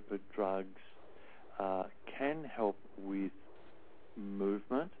levodopa drugs can help with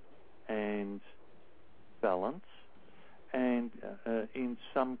movement and balance, and in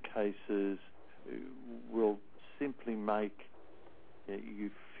some cases will simply make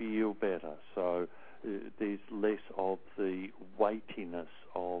you feel better. So there's less of the weightiness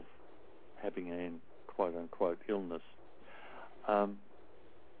of having a quote-unquote illness.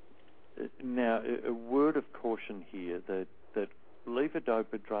 Now, a word of caution here that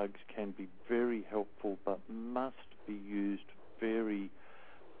levodopa drugs can be very helpful, but must be used very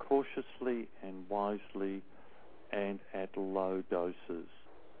cautiously and wisely and at low doses.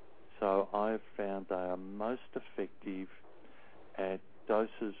 So I have found they are most effective at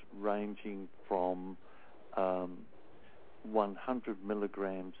doses ranging from 100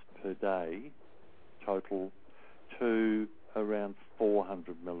 milligrams per day total to around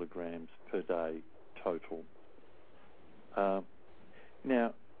 400 milligrams per day total.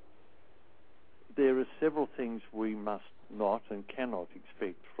 Now, there are several things we must not and cannot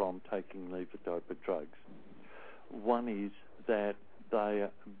expect from taking levodopa drugs. One is that they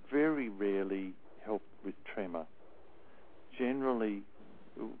very rarely help with tremor. Generally,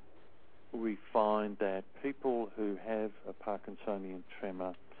 we find that people who have a Parkinsonian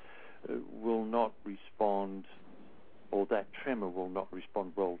tremor will not respond, or that tremor will not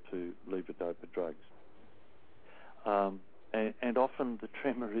respond well to levodopa drugs. And often the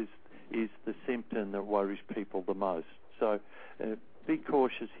tremor is the symptom that worries people the most. So be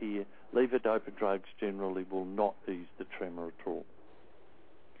cautious here. Levodopa drugs generally will not ease the tremor at all.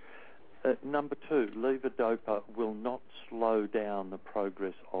 Number two, levodopa will not slow down the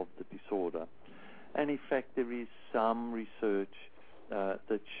progress of the disorder. And in fact, there is some research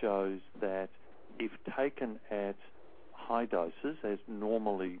that shows that if taken at high doses, as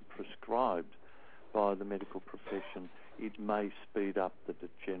normally prescribed by the medical profession, it may speed up the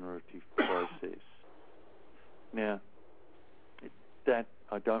degenerative process. Now, that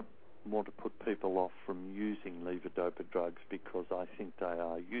I don't want to put people off from using levodopa drugs because I think they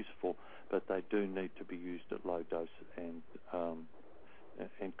are useful, but they do need to be used at low dose and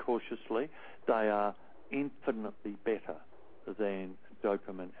cautiously. They are infinitely better than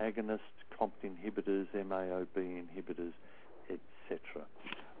dopamine agonists, COMT inhibitors, MAOB inhibitors, etc.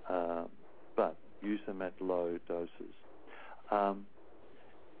 But use them at low doses.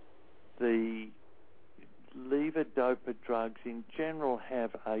 The levodopa drugs in general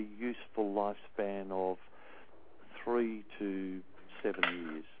have a useful lifespan of 3 to 7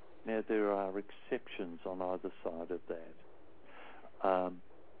 years. Now, there are exceptions on either side of that.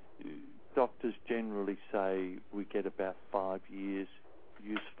 Doctors generally say we get about 5 years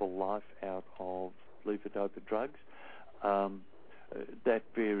useful life out of levodopa drugs. That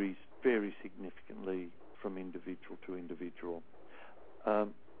varies very significantly from individual to individual.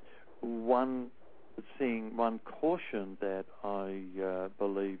 One caution that I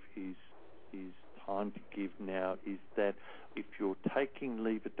believe is time to give now is that if you're taking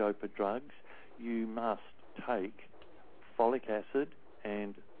levodopa drugs, you must take folic acid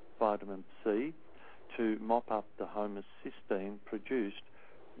and vitamin C to mop up the homocysteine produced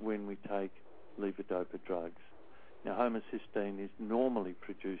when we take levodopa drugs. Now, homocysteine is normally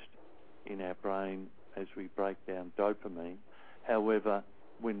produced in our brain as we break down dopamine. However,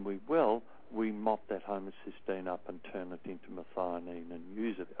 when we will, we mop that homocysteine up and turn it into methionine and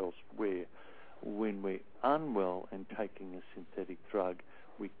use it elsewhere. When we're unwell and taking a synthetic drug,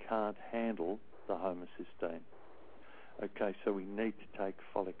 we can't handle the homocysteine. Okay, so we need to take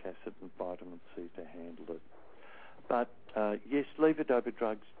folic acid and vitamin C to handle it. But yes, levodopa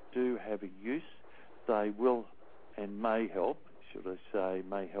drugs do have a use. They will and may help, should I say,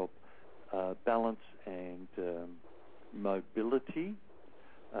 balance and mobility,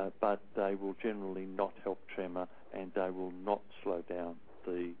 but they will generally not help tremor and they will not slow down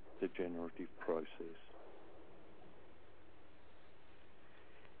the degenerative process.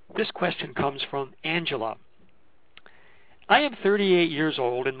 This question comes from Angela. I am 38 years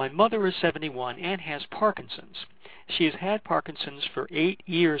old and my mother is 71 and has Parkinson's. She has had Parkinson's for 8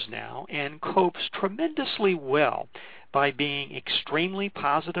 years now and copes tremendously well by being extremely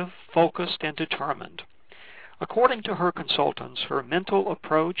positive, focused, and determined. According to her consultants, her mental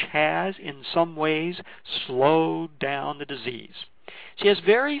approach has, in some ways, slowed down the disease. She has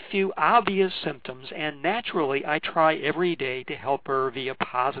very few obvious symptoms, and naturally I try every day to help her via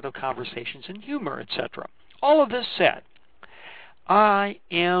positive conversations and humor, etc. All of this said, I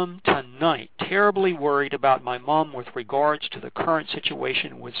am tonight terribly worried about my mom with regards to the current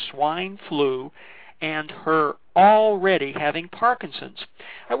situation with swine flu and her already having Parkinson's.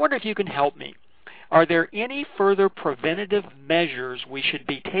 I wonder if you can help me. Are there any further preventative measures we should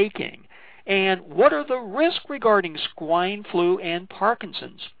be taking? And what are the risks regarding swine flu and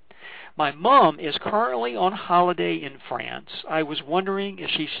Parkinson's? My mom is currently on holiday in France. I was wondering if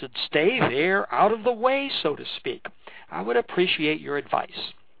she should stay there out of the way, so to speak. I would appreciate your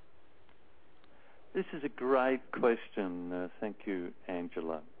advice. This is a great question. Thank you,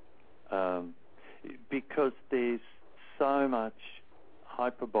 Angela. Because there's so much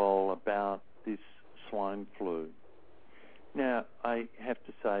hyperbole about this swine flu. Now, I have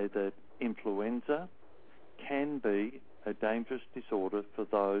to say that influenza can be a dangerous disorder for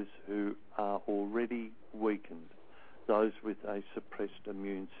those who are already weakened, those with a suppressed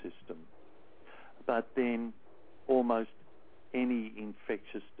immune system. But then almost any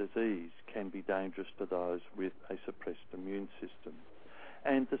infectious disease can be dangerous to those with a suppressed immune system.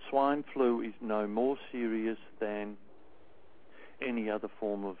 And the swine flu is no more serious than any other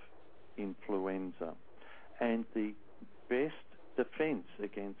form of influenza. And the best defense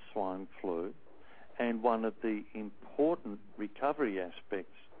against swine flu, and one of the important recovery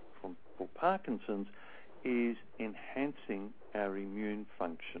aspects for Parkinson's, is enhancing our immune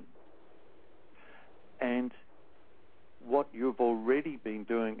function. And what you've already been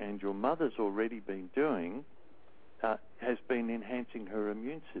doing, and your mother's already been doing, has been enhancing her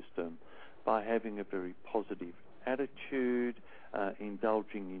immune system by having a very positive attitude,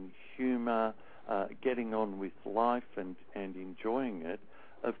 indulging in humour, getting on with life and enjoying it,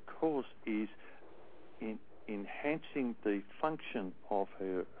 of course, is enhancing the function of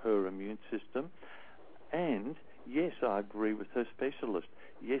her immune system. And yes, I agree with her specialist.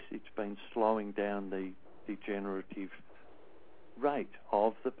 Yes, it's been slowing down the degenerative rate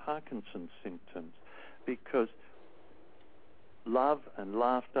of the Parkinson's symptoms, because love and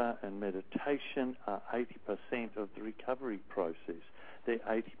laughter and meditation are 80% of the recovery process. They're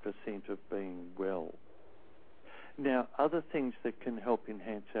 80% of being well. Now, other things that can help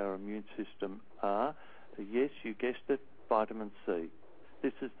enhance our immune system are, yes, you guessed it, vitamin C.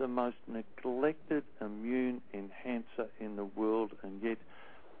 This is the most neglected immune enhancer in the world, and yet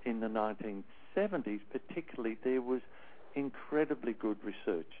in the 1970s particularly, there was incredibly good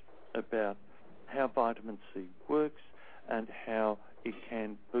research about how vitamin C works and how it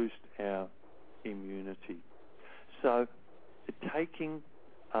can boost our immunity. So taking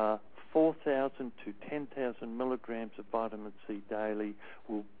 4,000 to 10,000 milligrams of vitamin C daily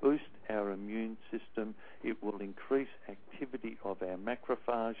will boost our immune system. It will increase activity of our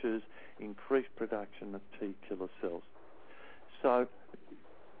macrophages, increase production of T killer cells. So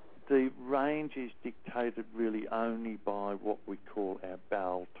the range is dictated really only by what we call our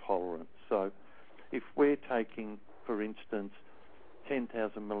bowel tolerance. So if we're taking, for instance,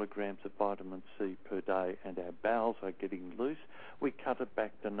 10,000 milligrams of vitamin C per day and our bowels are getting loose, we cut it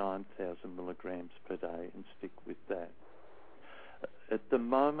back to 9,000 milligrams per day and stick with that. At the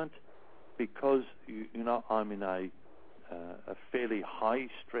moment, because I'm in a fairly high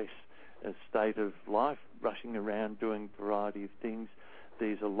stress state of life, rushing around doing a variety of things,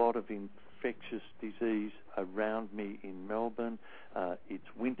 there's a lot of infectious disease around me in Melbourne. It's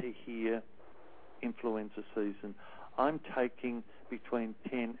winter here, influenza season. I'm taking between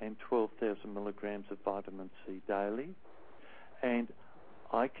 10 and 12,000 milligrams of vitamin C daily, and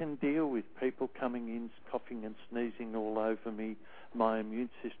I can deal with people coming in, coughing and sneezing all over me. My immune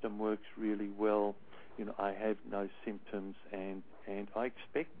system works really well. I have no symptoms, and I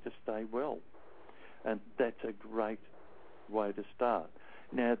expect to stay well. And that's a great way to start.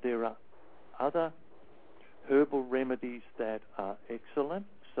 Now, there are other herbal remedies that are excellent.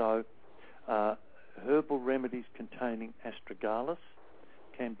 So, herbal remedies containing astragalus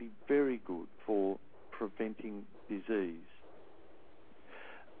can be very good for preventing disease.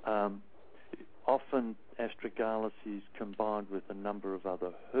 Often astragalus is combined with a number of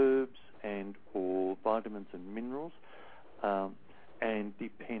other herbs and or vitamins and minerals, and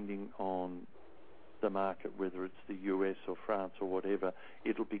depending on the market, whether it's the US or France or whatever,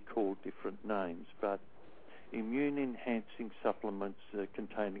 it'll be called different names. But immune-enhancing supplements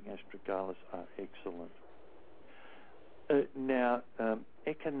containing astragalus are excellent. Now,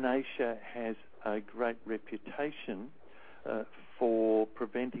 echinacea has a great reputation for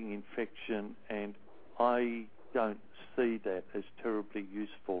preventing infection, and I don't see that as terribly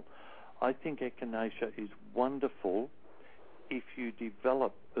useful. I think echinacea is wonderful if you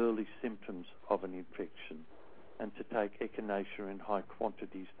develop early symptoms of an infection. And to take echinacea in high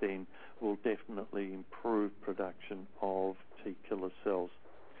quantities then will definitely improve production of T killer cells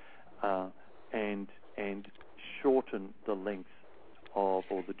and shorten the length of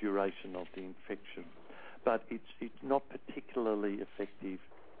or the duration of the infection. But it's not particularly effective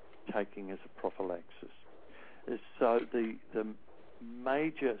taking as a prophylaxis. So the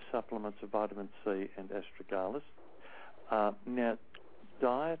major supplements are vitamin C and astragalus. Now,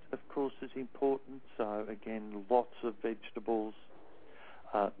 diet, of course, is important. So, again, lots of vegetables,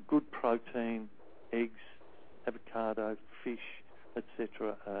 good protein, eggs, avocado, fish,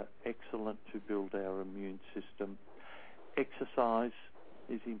 etc. are excellent to build our immune system. Exercise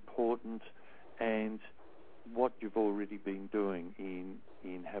is important, and what you've already been doing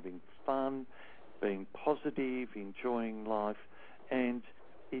in having fun, being positive, enjoying life, and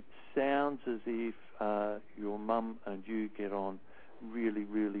it sounds as if your mum and you get on really,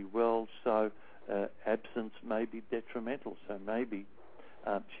 really well, so absence may be detrimental. So maybe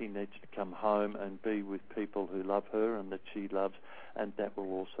she needs to come home and be with people who love her and that she loves, and that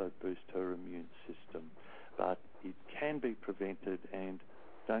will also boost her immune system. But it can be prevented, and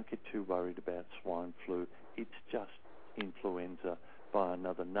don't get too worried about swine flu. It's just influenza by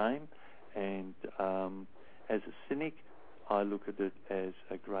another name, and as a cynic, I look at it as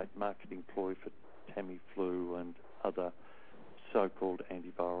a great marketing ploy for Tamiflu and other so-called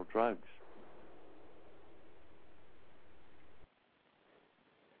antiviral drugs.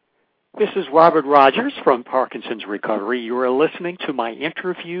 This is Robert Rogers from Parkinson's Recovery. You are listening to my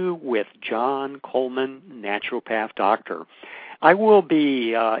interview with John Coleman, naturopath doctor. I will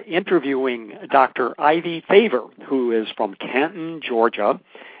be interviewing Dr. Ivy Favor, who is from Canton, Georgia,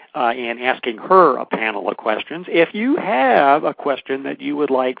 and asking her a panel of questions. If you have a question that you would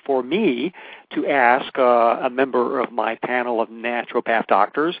like for me to ask a member of my panel of naturopath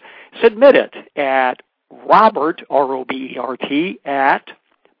doctors, submit it at Robert, R-O-B-E-R-T, at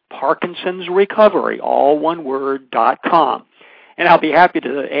Parkinson's Recovery, all one word, .com. And I'll be happy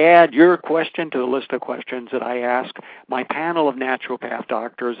to add your question to the list of questions that I ask my panel of naturopath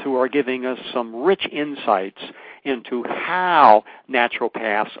doctors who are giving us some rich insights into how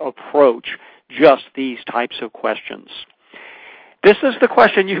naturopaths approach just these types of questions. This is the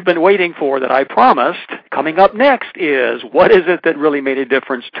question you've been waiting for that I promised. Coming up next is, what is it that really made a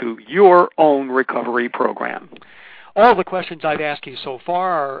difference to your own recovery program? All the questions I've asked you so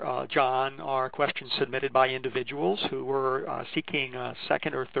far, John, are questions submitted by individuals who were seeking a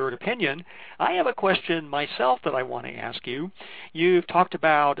second or third opinion. I have a question myself that I want to ask you. You've talked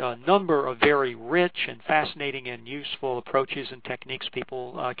about a number of very rich and fascinating and useful approaches and techniques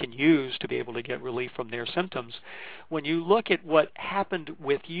people can use to be able to get relief from their symptoms. When you look at what happened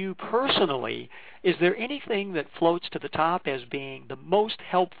with you personally, is there anything that floats to the top as being the most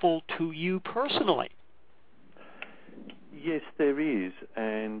helpful to you personally? Yes, there is,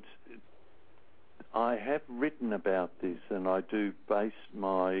 and I have written about this, and I do base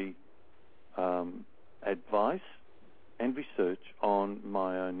my advice and research on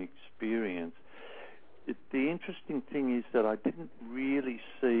my own experience. The interesting thing is that I didn't really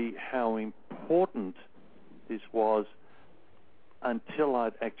see how important this was until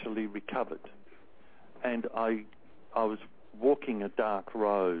I'd actually recovered. And I was walking a dark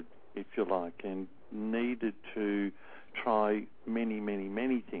road, if you like, and needed to try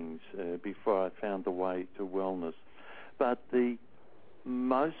many things before I found the way to wellness. But the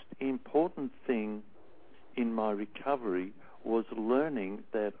most important thing in my recovery was learning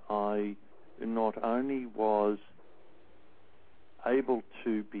that I not only was able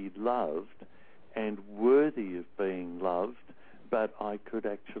to be loved and worthy of being loved, but I could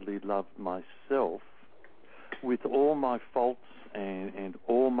actually love myself with all my faults and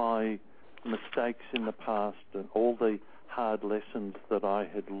all my mistakes in the past and all the hard lessons that I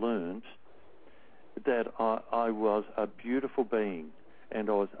had learned, that I was a beautiful being and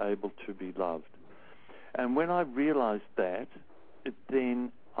I was able to be loved. And when I realized that,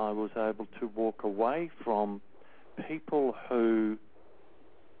 then I was able to walk away from people who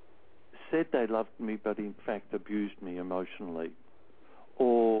said they loved me but in fact abused me emotionally,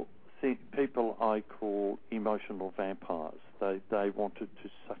 or people I call emotional vampires. They wanted to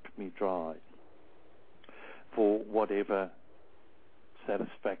suck me dry for whatever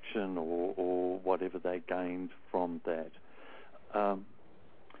satisfaction or whatever they gained from that.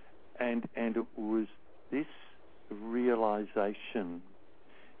 And it was this realization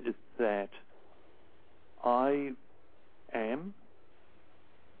that I am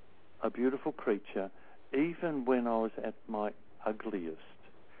a beautiful creature even when I was at my ugliest.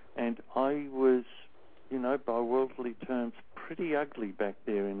 And I was, by worldly terms, pretty ugly back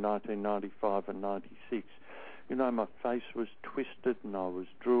there in 1995 and 96. My face was twisted and I was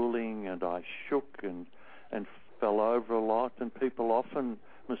drooling and I shook and fell over a lot, and people often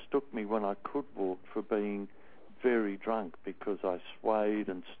mistook me when I could walk for being very drunk because I swayed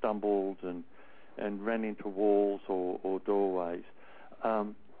and stumbled and ran into walls or doorways.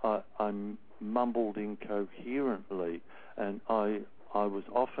 I mumbled incoherently, and I was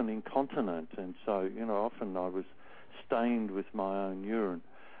often incontinent, and so, often I was stained with my own urine.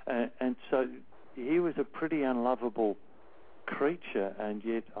 And so he was a pretty unlovable creature, and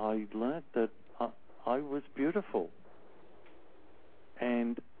yet I learnt that I was beautiful.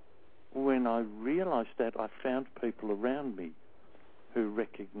 And when I realized that, I found people around me who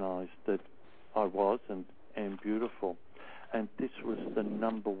recognized that I was and am beautiful. And this was the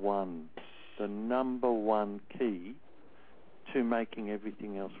number one the number one key to making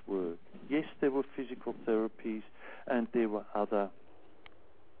everything else work. Yes, there were physical therapies and there were other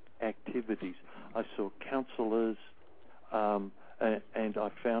activities. I saw counsellors, and I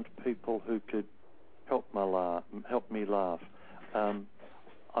found people who could help me laugh.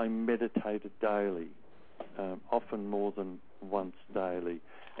 I meditated daily, often more than once daily,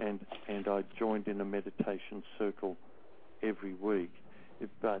 and I joined in a meditation circle every week.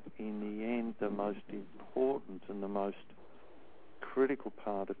 But in the end, the most important and the most critical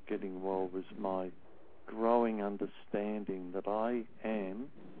part of getting well was my growing understanding that I am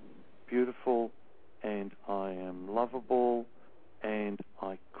beautiful and I am lovable and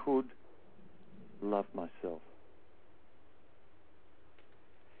I could love myself.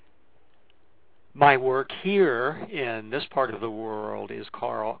 My work here in this part of the world is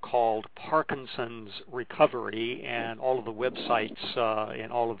called Parkinson's Recovery, and all of the websites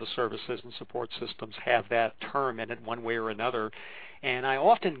and all of the services and support systems have that term in it one way or another. And I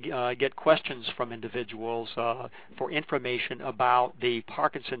often get questions from individuals for information about the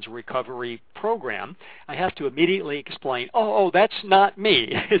Parkinson's Recovery Program. I have to immediately explain, that's not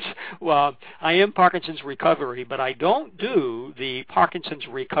me. I am Parkinson's Recovery, but I don't do the Parkinson's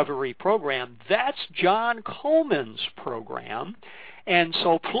Recovery Program. That's John Coleman's program. And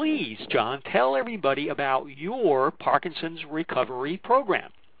so please, John, tell everybody about your Parkinson's Recovery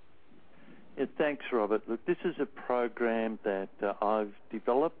Program. Yeah, thanks, Robert. Look, this is a program that I've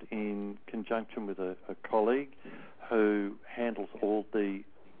developed in conjunction with a colleague who handles all the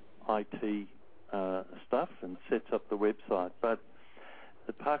IT stuff and sets up the website. But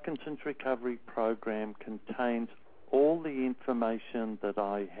the Parkinson's Recovery Program contains all the information that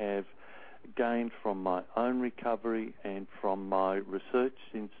I have gained from my own recovery and from my research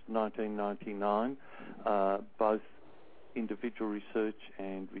since 1999, both individual research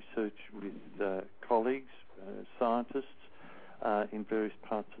and research with colleagues, scientists in various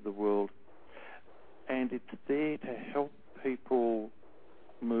parts of the world. And it's there to help people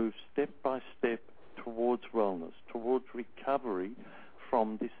move step by step towards wellness, towards recovery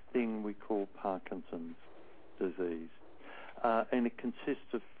from this thing we call Parkinson's disease. And it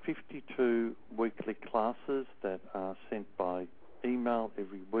consists of 52 weekly classes that are sent by email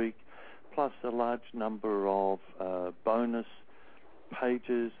every week, plus a large number of bonus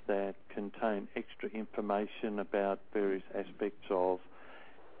pages that contain extra information about various aspects of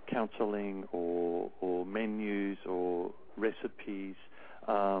counselling or menus or recipes,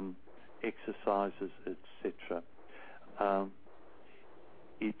 exercises, etc.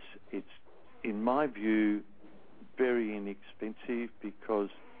 It's in my view very inexpensive because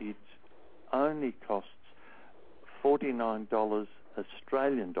it only costs $49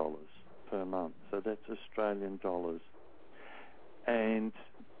 Australian dollars per month, so that's Australian dollars, and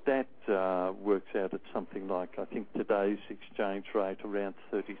that works out at something like, I think today's exchange rate, around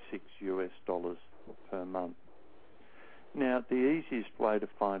 $36 per month. Now, the easiest way to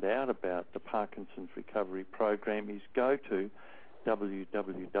find out about the Parkinson's Recovery Program is go to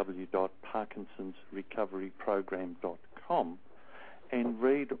www.parkinsonsrecoveryprogram.com and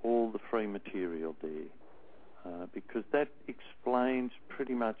read all the free material there, because that explains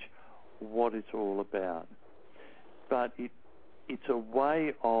pretty much what it's all about. But it's a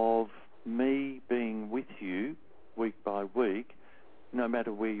way of me being with you week by week, no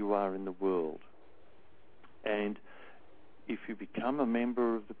matter where you are in the world. And if you become a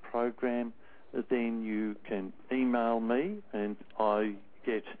member of the program, then you can email me, and I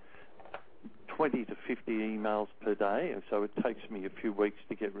get 20 to 50 emails per day, so it takes me a few weeks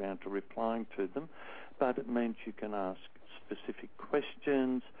to get around to replying to them, but it means you can ask specific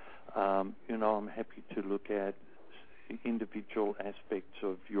questions. I'm happy to look at individual aspects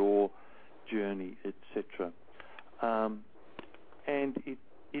of your journey, etc. And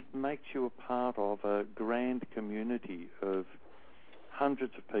it makes you a part of a grand community of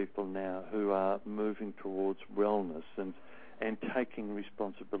hundreds of people now who are moving towards wellness and taking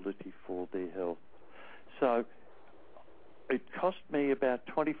responsibility for their health. So it cost me about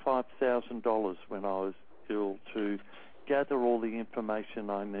 $25,000 when I was ill to gather all the information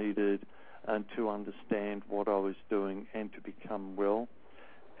I needed and to understand what I was doing and to become well.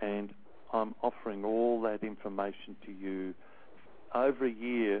 And I'm offering all that information to you. Over a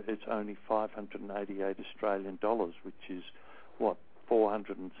year, it's only 588 Australian dollars, which is,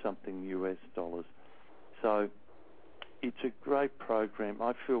 400 and something US dollars. So it's a great program.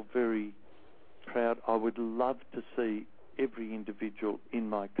 I feel very proud. I would love to see every individual in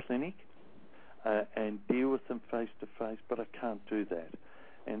my clinic and deal with them face to face, but I can't do that.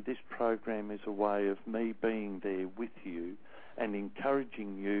 And this program is a way of me being there with you and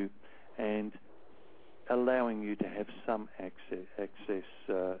encouraging you and allowing you to have some access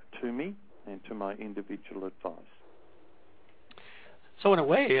to me and to my individual advice. So in a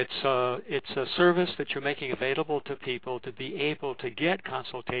way, it's a service that you're making available to people to be able to get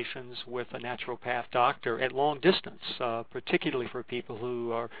consultations with a naturopath doctor at long distance, particularly for people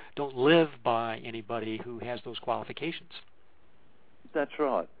who don't live by anybody who has those qualifications. That's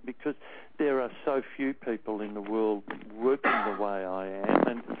right, because there are so few people in the world working the way I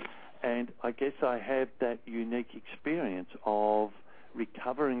am, and I guess I have that unique experience of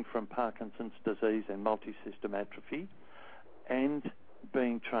recovering from Parkinson's disease and multisystem atrophy, and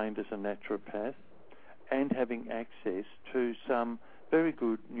being trained as a naturopath, and having access to some very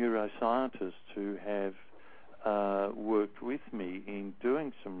good neuroscientists who have worked with me in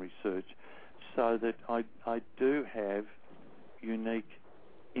doing some research, so that I do have unique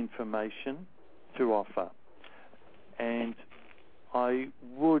information to offer. And I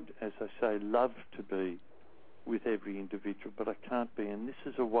would, as I say, love to be with every individual, but I can't be. And this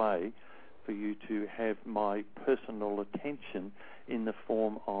is a way for you to have my personal attention in the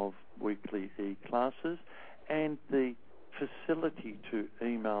form of weekly e-classes and the facility to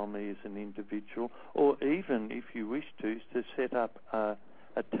email me as an individual, or even, if you wish to set up a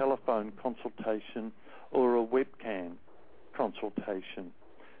telephone consultation or a webcam consultation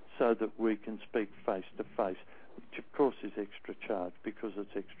so that we can speak face to face, which of course is extra charge because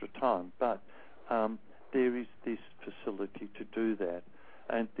it's extra time, but there is this facility to do that,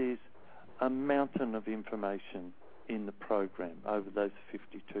 and there's a mountain of information in the program over those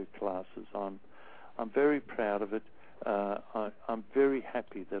 52 classes. I'm very proud of it. I'm very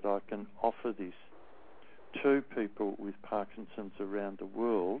happy that I can offer this to people with Parkinson's around the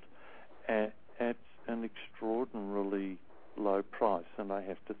world at an extraordinarily low price, and I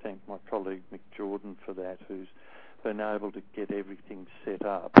have to thank my colleague Mick Jordan for that, who's been able to get everything set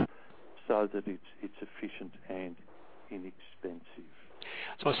up so that it's efficient and inexpensive.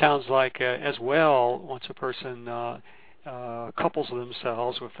 So it sounds like, as well, once a person couples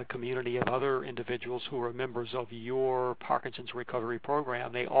themselves with a community of other individuals who are members of your Parkinson's recovery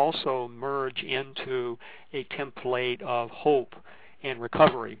program, they also merge into a template of hope and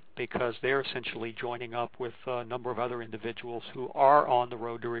recovery, because they're essentially joining up with a number of other individuals who are on the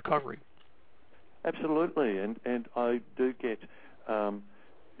road to recovery. Absolutely, and I do get some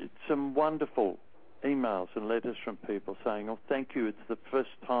wonderful emails and letters from people saying, oh, thank you, it's the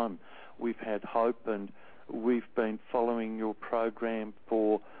first time we've had hope, and we've been following your program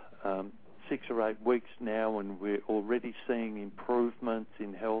for 6 or 8 weeks now, and we're already seeing improvements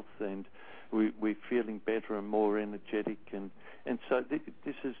in health, and we're feeling better and more energetic, and so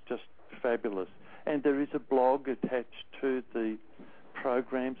this is just fabulous. And there is a blog attached to the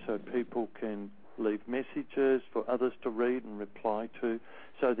program so people can leave messages for others to read and reply to.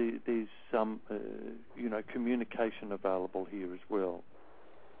 So there's some, communication available here as well.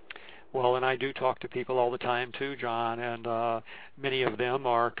 Well, and I do talk to people all the time too, John, and many of them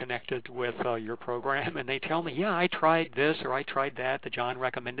are connected with your program, and they tell me, yeah, I tried this or I tried that John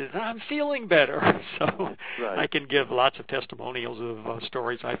recommended, and I'm feeling better. So right. I can give lots of testimonials of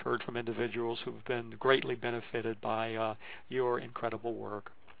stories I've heard from individuals who've been greatly benefited by your incredible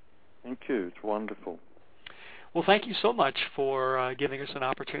work. Thank you. It's wonderful. Well, thank you so much for giving us an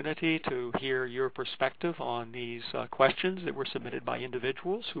opportunity to hear your perspective on these questions that were submitted by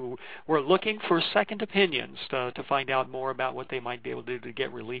individuals who were looking for second opinions to find out more about what they might be able to do to get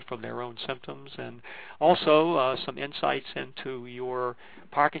relief from their own symptoms, and also some insights into your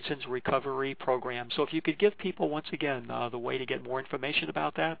Parkinson's recovery program. So if you could give people, once again, the way to get more information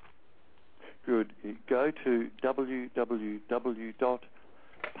about that. Good. Go to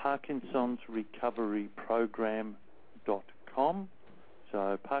www.parkinsonsrecoveryprogram.com.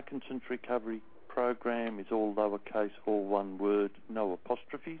 So Parkinson's Recovery Program is all lowercase, all one word, no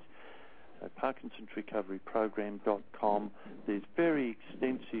apostrophes. So parkinsonsrecoveryprogram.com. There's very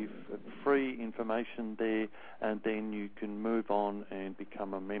extensive free information there, and then you can move on and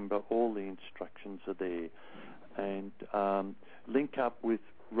become a member. All the instructions are there. And link up with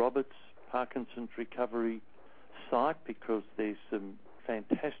Robert's Parkinson's Recovery site, because there's some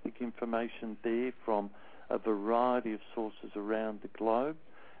fantastic information there from a variety of sources around the globe.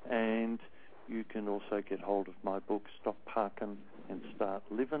 And you can also get hold of my book, Stop Parkin and Start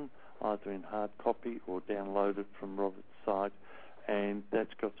Livin, either in hard copy or download it from Robert's site, and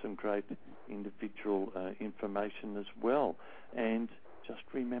that's got some great individual information as well. And just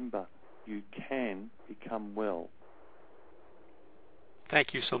remember, you can become well.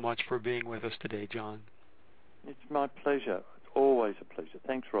 Thank you so much for being with us today, John. It's my pleasure. It's always a pleasure.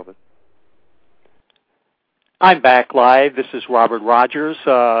 Thanks, Robert. I'm back live. This is Robert Rogers.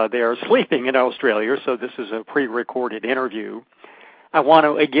 They're sleeping in Australia, so this is a pre-recorded interview. I want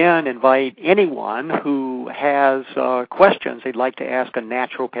to again invite anyone who has questions they'd like to ask a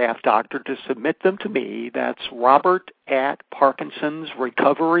naturopath doctor to submit them to me. That's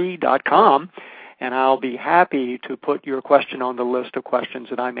robert@parkinsonsrecovery.com, and I'll be happy to put your question on the list of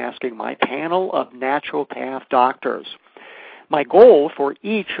questions that I'm asking my panel of naturopath doctors. My goal for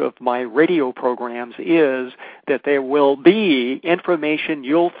each of my radio programs is that there will be information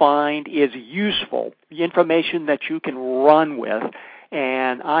you'll find is useful, information that you can run with,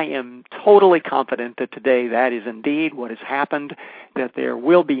 and I am totally confident that today that is indeed what has happened, that there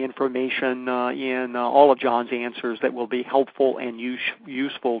will be information in all of John's answers that will be helpful and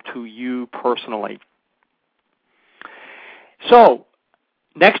useful to you personally. So,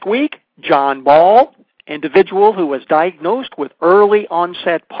 next week, John Ball, individual who was diagnosed with early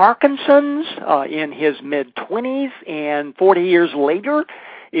onset Parkinson's in his mid-20s, and 40 years later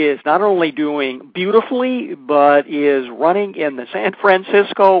is not only doing beautifully, but is running in the San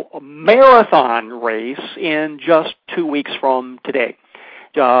Francisco marathon race in just 2 weeks from today.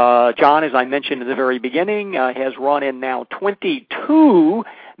 John, as I mentioned in the very beginning, has run in now 22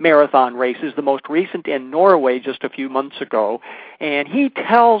 marathon races, the most recent in Norway just a few months ago, and he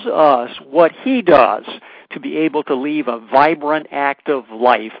tells us what he does to be able to lead a vibrant, active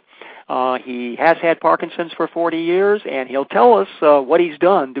life. He has had Parkinson's for 40 years, and he'll tell us what he's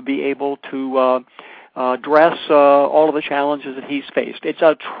done to be able to address all of the challenges that he's faced. It's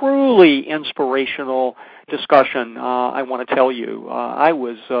a truly inspirational discussion. I want to tell you, I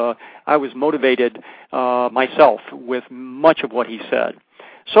was motivated myself with much of what he said.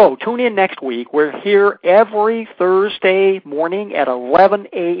 So tune in next week. We're here every Thursday morning at 11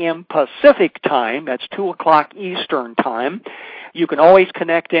 a.m. Pacific time. That's 2 o'clock Eastern time. You can always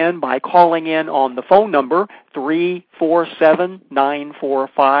connect in by calling in on the phone number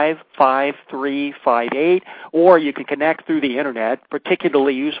 347-945-5358, or you can connect through the Internet,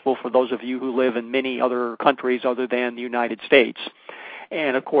 particularly useful for those of you who live in many other countries other than the United States.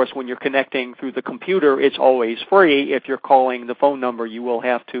 And, of course, when you're connecting through the computer, it's always free. If you're calling the phone number, you will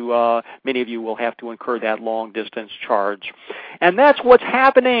have to, many of you will have to incur that long-distance charge. And that's what's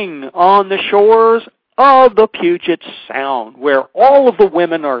happening on the shores of the Puget Sound, where all of the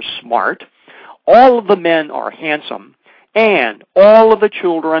women are smart, all of the men are handsome, and all of the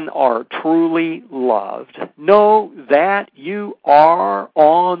children are truly loved. Know that you are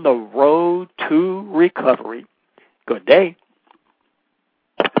on the road to recovery. Good day.